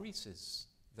that increases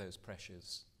those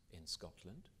pressures in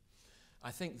Scotland.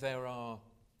 I think there are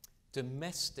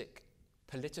domestic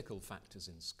political factors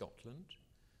in Scotland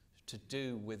to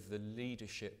do with the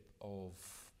leadership of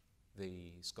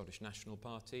the Scottish National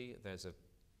Party. There's a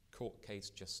court case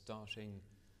just starting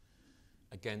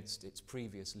against its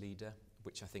previous leader,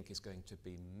 which I think is going to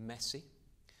be messy,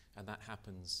 and that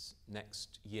happens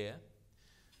next year.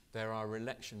 There are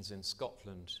elections in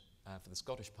Scotland for the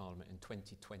Scottish Parliament in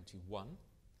 2021,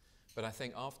 but I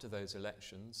think after those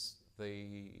elections,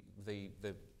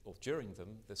 or during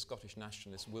them, the Scottish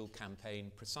nationalists will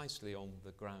campaign precisely on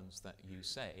the grounds that you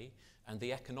say, and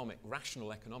the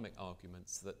rational economic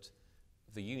arguments that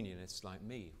the unionists like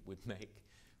me would make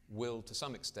will, to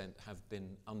some extent, have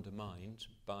been undermined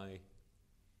by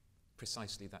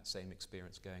precisely that same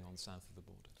experience going on south of the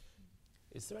border.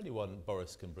 Is there anyone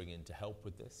Boris can bring in to help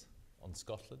with this on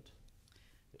Scotland? In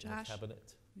the Josh?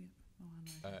 cabinet? Yeah.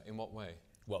 Oh, I'm right. In what way?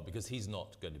 Well, because he's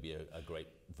not going to be a great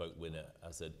vote winner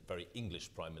as a very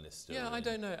English Prime Minister. Yeah, I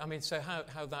don't know. I mean, so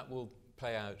how that will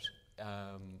play out,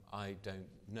 I don't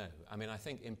know. I mean, I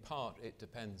think in part it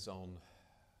depends on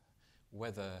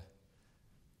whether,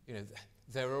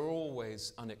 there are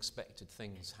always unexpected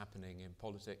things happening in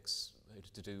politics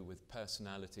to do with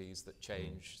personalities that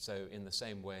change. So in the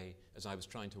same way as I was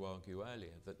trying to argue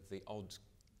earlier, that the odd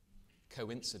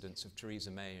coincidence of Theresa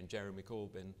May and Jeremy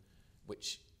Corbyn,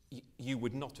 which you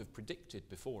would not have predicted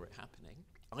before it happening,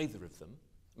 either of them,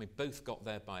 I mean, both got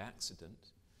there by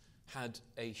accident, had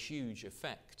a huge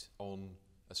effect on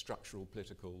a structural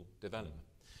political development.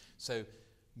 So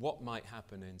what might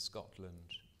happen in Scotland,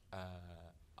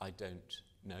 I don't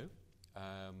know.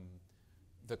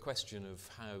 The question of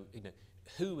how,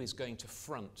 who is going to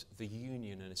front the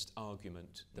unionist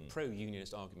argument, the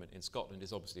pro-unionist argument in Scotland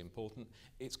is obviously important.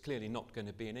 It's clearly not going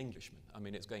to be an Englishman. I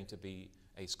mean, it's going to be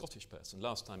a Scottish person.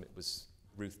 Last time it was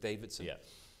Ruth Davidson,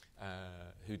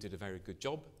 who did a very good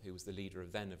job, who was the leader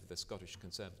of the Scottish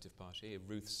Conservative Party.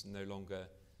 Ruth's no longer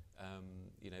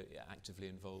actively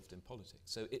involved in politics.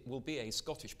 So it will be a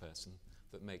Scottish person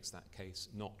that makes that case,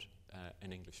 not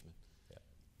an Englishman.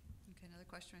 Okay, another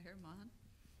question right here, Mohan.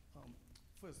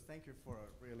 First, thank you for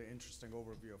a really interesting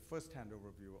overview, a first-hand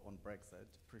overview on Brexit.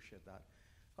 Appreciate that.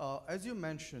 As you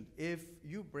mentioned, if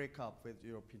you break up with the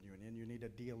European Union, you need a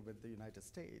deal with the United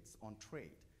States on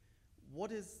trade.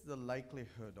 What is the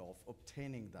likelihood of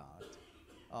obtaining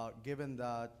that, given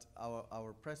that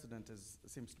our president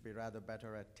seems to be rather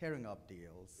better at tearing up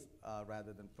deals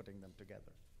rather than putting them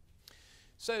together?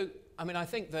 So, I mean, I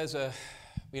think there's a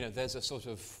sort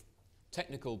of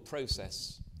technical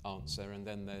process answer, and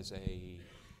then there's a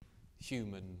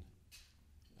human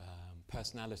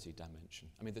personality dimension.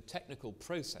 I mean, the technical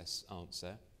process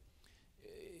answer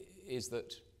is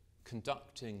that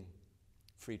conducting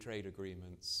free trade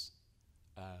agreements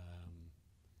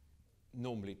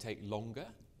normally take longer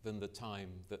than the time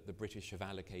that the British have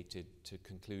allocated to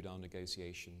conclude our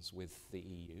negotiations with the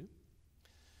EU.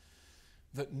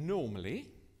 That normally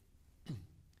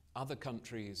other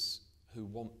countries who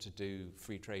want to do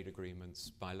free trade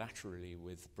agreements bilaterally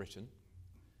with Britain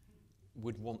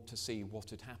would want to see what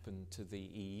had happened to the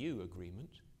EU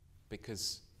agreement,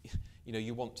 because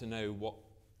you want to know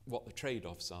what the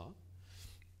trade-offs are.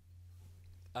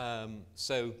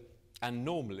 And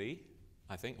normally,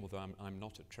 I think, although I'm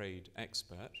not a trade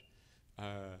expert,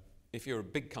 if you're a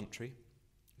big country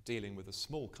dealing with a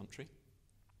small country,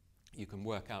 you can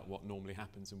work out what normally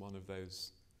happens in one of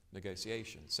those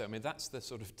negotiations. So, I mean, that's the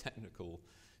sort of technical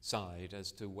side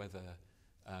as to whether,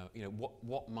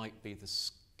 what might be the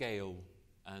scale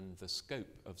and the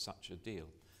scope of such a deal.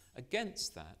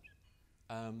 Against that,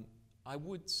 I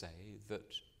would say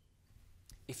that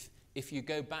if you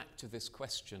go back to this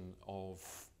question of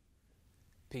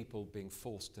people being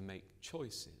forced to make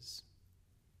choices,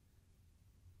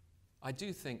 I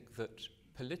do think that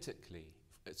politically,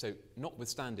 so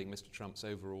notwithstanding Mr. Trump's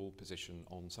overall position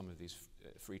on some of these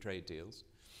free trade deals,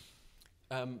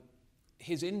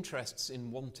 his interests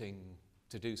in wanting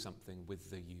to do something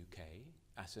with the UK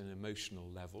at an emotional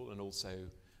level, and also,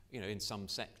 in some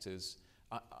sectors,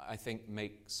 I think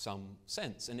make some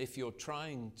sense. And if you're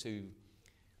trying to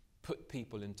put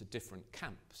people into different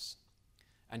camps,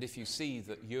 and if you see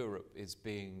that Europe is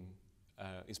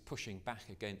pushing back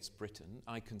against Britain,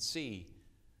 I can see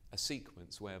a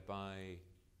sequence whereby,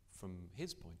 from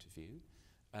his point of view,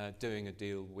 doing a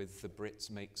deal with the Brits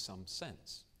makes some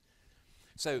sense.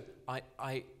 So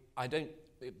I don't,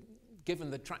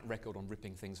 given the track record on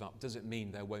ripping things up, does it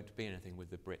mean there won't be anything with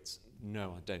the Brits?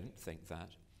 No, I don't think that.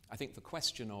 I think the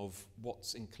question of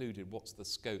what's included, what's the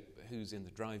scope, who's in the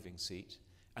driving seat,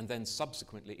 and then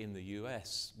subsequently in the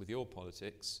US with your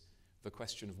politics, the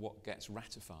question of what gets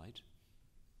ratified,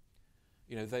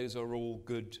 those are all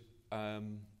good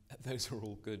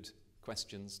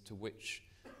questions to which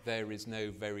there is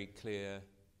no very clear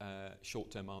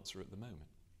short-term answer at the moment.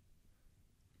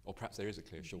 Or perhaps there is a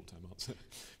clear short-term answer,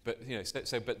 but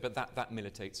but that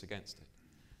militates against it.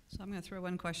 So I'm going to throw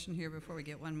one question here before we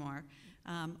get one more.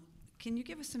 Can you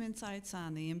give us some insights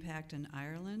on the impact in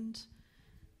Ireland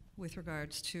with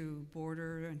regards to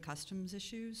border and customs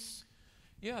issues?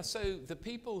 Yeah, so the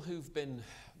people who've been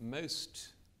most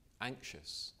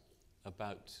anxious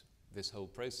about this whole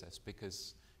process,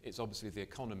 because it's obviously the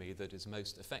economy that is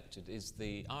most affected, is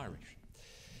the Irish.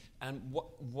 And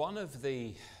one of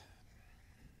the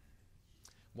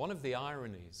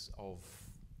ironies of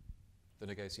the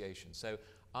negotiation,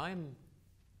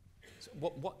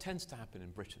 what tends to happen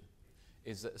in Britain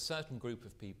is that a certain group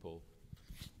of people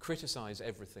criticise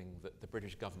everything that the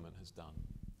British government has done,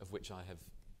 of which I have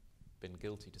been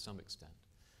guilty to some extent.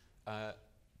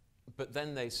 But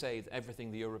then they say that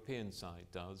everything the European side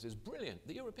does is brilliant.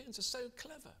 The Europeans are so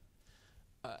clever.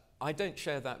 I don't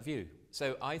share that view.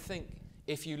 So I think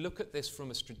if you look at this from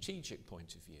a strategic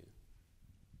point of view,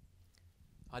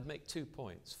 I'd make 2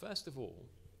 points. First of all,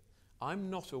 I'm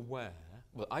not aware,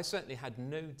 well, I certainly had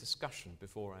no discussion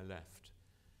before I left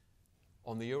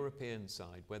on the European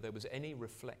side where there was any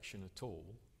reflection at all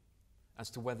as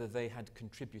to whether they had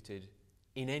contributed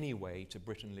in any way to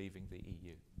Britain leaving the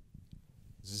EU.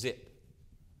 Zip.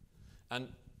 And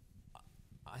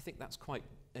I think that's quite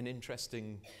an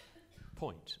interesting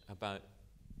point about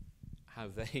how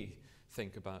they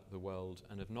think about the world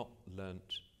and have not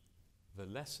learnt the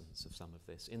lessons of some of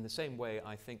this. In the same way,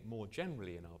 I think more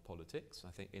generally in our politics,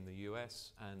 I think in the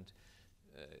US, and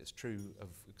it's true of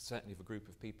certainly of a group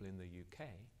of people in the UK,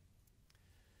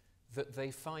 that they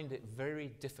find it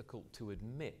very difficult to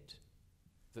admit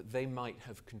that they might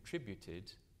have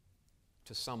contributed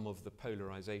to some of the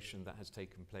polarization that has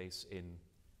taken place in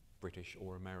British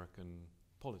or American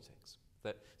politics.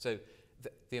 So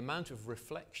the amount of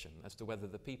reflection as to whether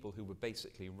the people who were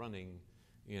basically running,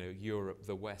 Europe,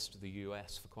 the West, the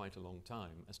US for quite a long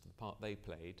time, as to the part they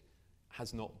played,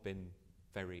 has not been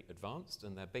very advanced,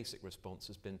 and their basic response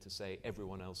has been to say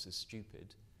everyone else is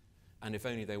stupid, and if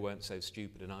only they weren't so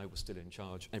stupid and I was still in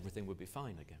charge, everything would be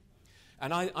fine again.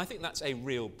 And I think that's a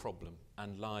real problem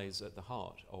and lies at the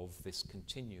heart of this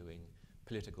continuing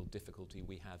political difficulty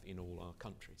we have in all our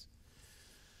countries.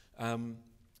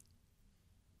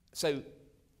 So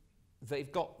they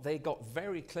got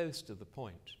very close to the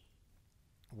point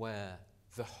where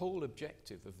the whole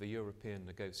objective of the European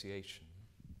negotiation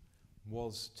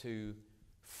was to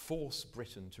force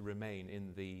Britain to remain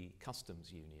in the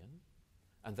customs union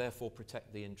and therefore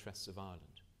protect the interests of Ireland.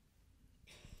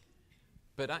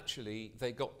 But actually,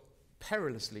 they got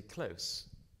perilously close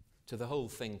to the whole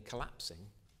thing collapsing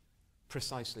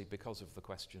precisely because of the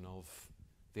question of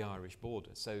the Irish border.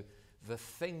 So the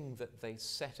thing that they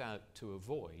set out to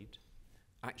avoid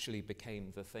actually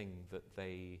became the thing that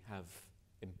they have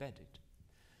embedded.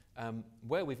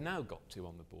 Where we've now got to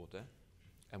on the border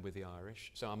and with the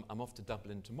Irish, so I'm off to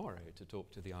Dublin tomorrow to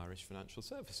talk to the Irish financial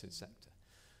services sector,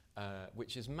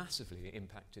 which is massively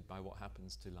impacted by what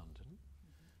happens to London.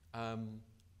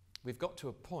 We've got to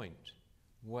a point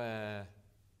where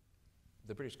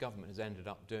the British government has ended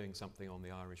up doing something on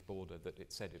the Irish border that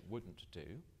it said it wouldn't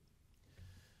do,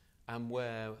 and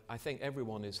where I think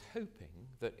everyone is hoping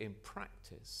that in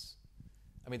practice,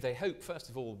 they hope first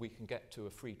of all we can get to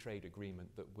a free trade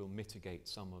agreement that will mitigate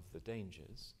some of the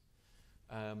dangers,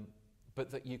 but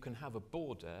that you can have a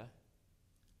border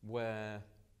where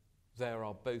there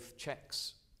are both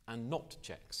checks and not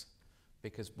checks,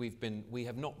 because we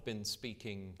have not been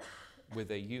speaking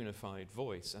with a unified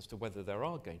voice as to whether there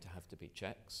are going to have to be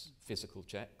checks, physical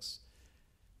checks,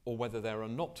 or whether there are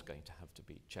not going to have to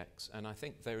be checks. And I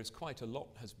think there is quite a lot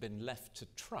has been left to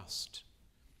trust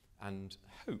and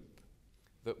hope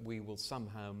that we will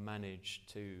somehow manage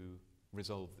to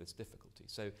resolve this difficulty.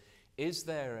 So is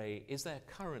there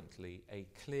currently a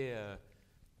clear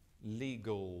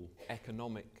legal,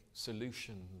 economic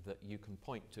solution that you can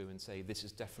point to and say this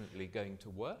is definitely going to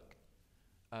work?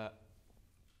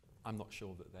 I'm not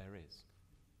sure that there is.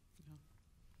 No.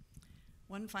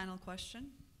 One final question.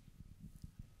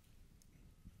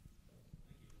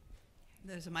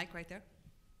 There's a mic right there.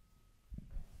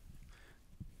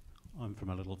 I'm from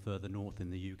a little further north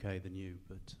in the UK than you,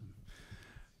 but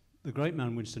the great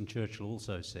man Winston Churchill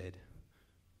also said,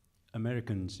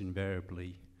 Americans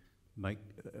invariably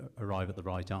arrive at the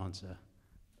right answer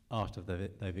after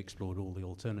they've explored all the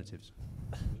alternatives.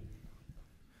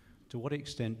 To what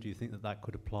extent do you think that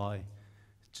could apply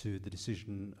to the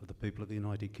decision of the people of the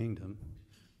United Kingdom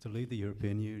to leave the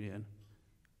European Union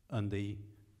and the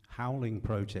howling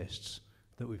protests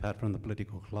that we've had from the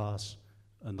political class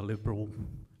and the liberal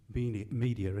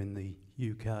media in the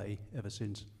UK ever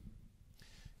since?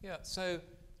 Yeah, so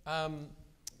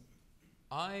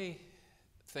I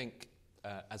think,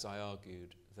 as I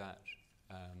argued, that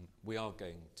we are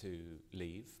going to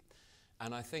leave,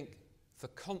 and I think the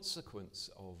consequence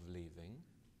of leaving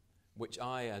which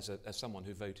I, as someone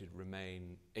who voted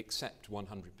Remain, accept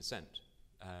 100%.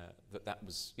 That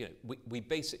was, you know, we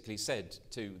basically said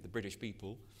to the British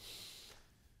people,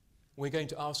 we're going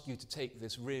to ask you to take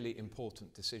this really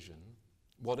important decision.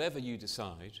 Whatever you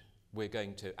decide, we're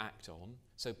going to act on.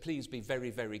 So please be very,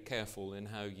 very careful in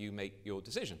how you make your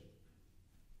decision.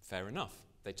 Fair enough.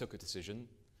 They took a decision.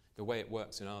 The way it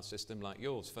works in our system, like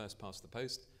yours, first past the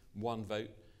post, one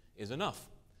vote is enough.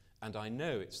 And I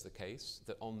know it's the case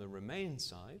that on the Remain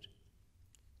side,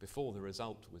 before the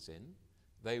result was in,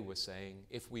 they were saying,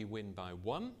 if we win by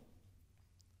one,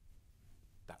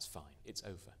 that's fine, it's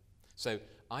over. So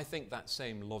I think that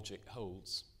same logic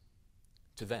holds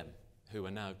to them, who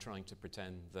are now trying to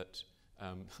pretend that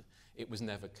it was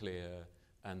never clear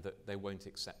and that they won't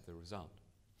accept the result.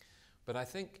 But I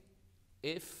think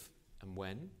if and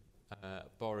when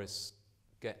Boris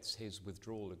gets his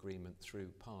withdrawal agreement through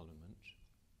Parliament,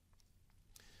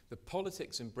 the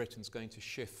politics in Britain's going to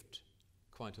shift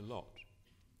quite a lot,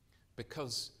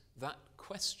 because that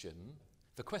question,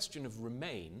 the question of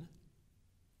Remain,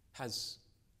 has,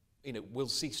 you know, will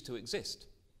cease to exist.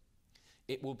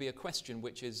 It will be a question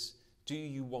which is, do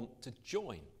you want to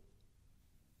join?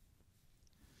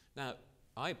 Now,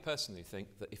 I personally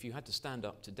think that if you had to stand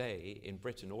up today in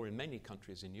Britain or in many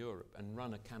countries in Europe and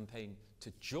run a campaign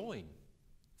to join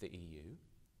the EU,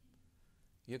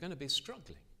 you're going to be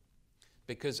struggling.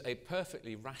 Because a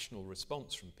perfectly rational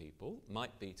response from people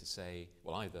might be to say,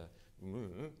 well, either,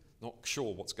 not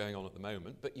sure what's going on at the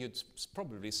moment, but you'd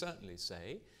probably certainly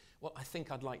say, well, I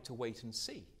think I'd like to wait and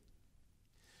see.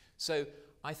 So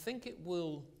I think it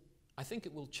will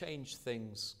change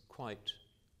things quite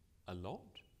a lot.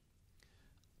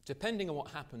 Depending on what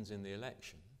happens in the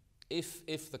election,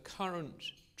 if the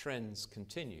current trends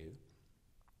continue,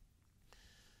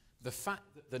 the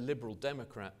fact that the Liberal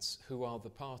Democrats, who are the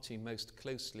party most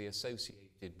closely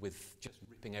associated with just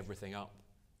ripping everything up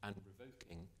and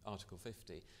revoking Article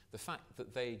 50, the fact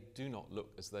that they do not look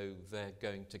as though they're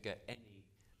going to get any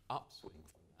upswing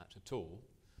from that at all,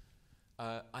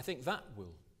 I think that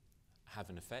will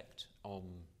have an effect on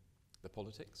the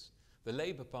politics. The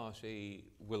Labour Party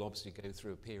will obviously go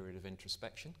through a period of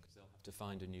introspection because they'll have to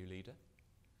find a new leader.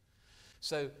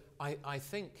 So I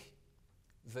think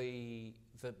the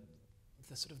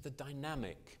sort of the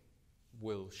dynamic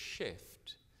will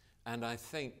shift, and I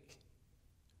think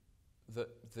that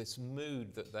this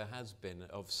mood that there has been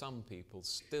of some people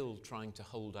still trying to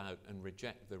hold out and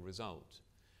reject the result,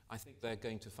 I think they're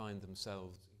going to find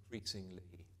themselves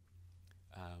increasingly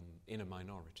in a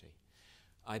minority.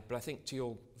 But I think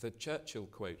to the Churchill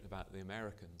quote about the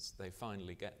Americans, they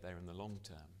finally get there in the long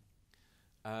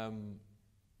term.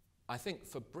 I think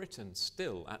for Britain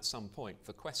still, at some point,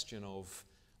 the question of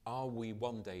are we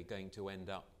one day going to end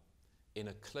up in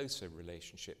a closer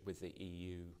relationship with the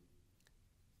EU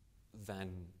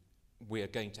than we are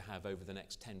going to have over the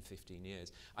next 10, 15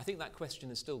 years, I think that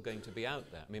question is still going to be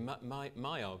out there. I mean,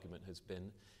 my argument has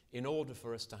been, in order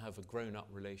for us to have a grown-up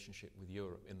relationship with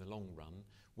Europe in the long run,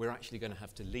 we're actually going to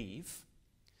have to leave,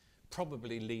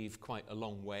 probably leave quite a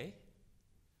long way,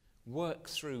 work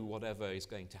through whatever is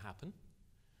going to happen,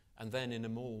 and then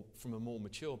from a more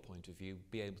mature point of view,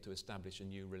 be able to establish a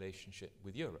new relationship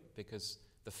with Europe. Because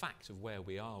the fact of where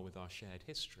we are with our shared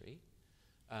history,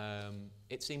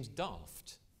 it seems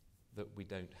daft that we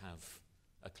don't have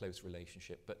a close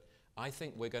relationship. But I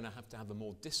think we're going to have a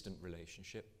more distant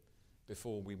relationship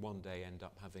before we one day end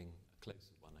up having a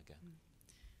closer one again.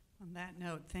 On that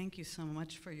note, thank you so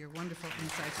much for your wonderful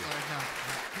insights,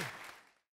 Lord.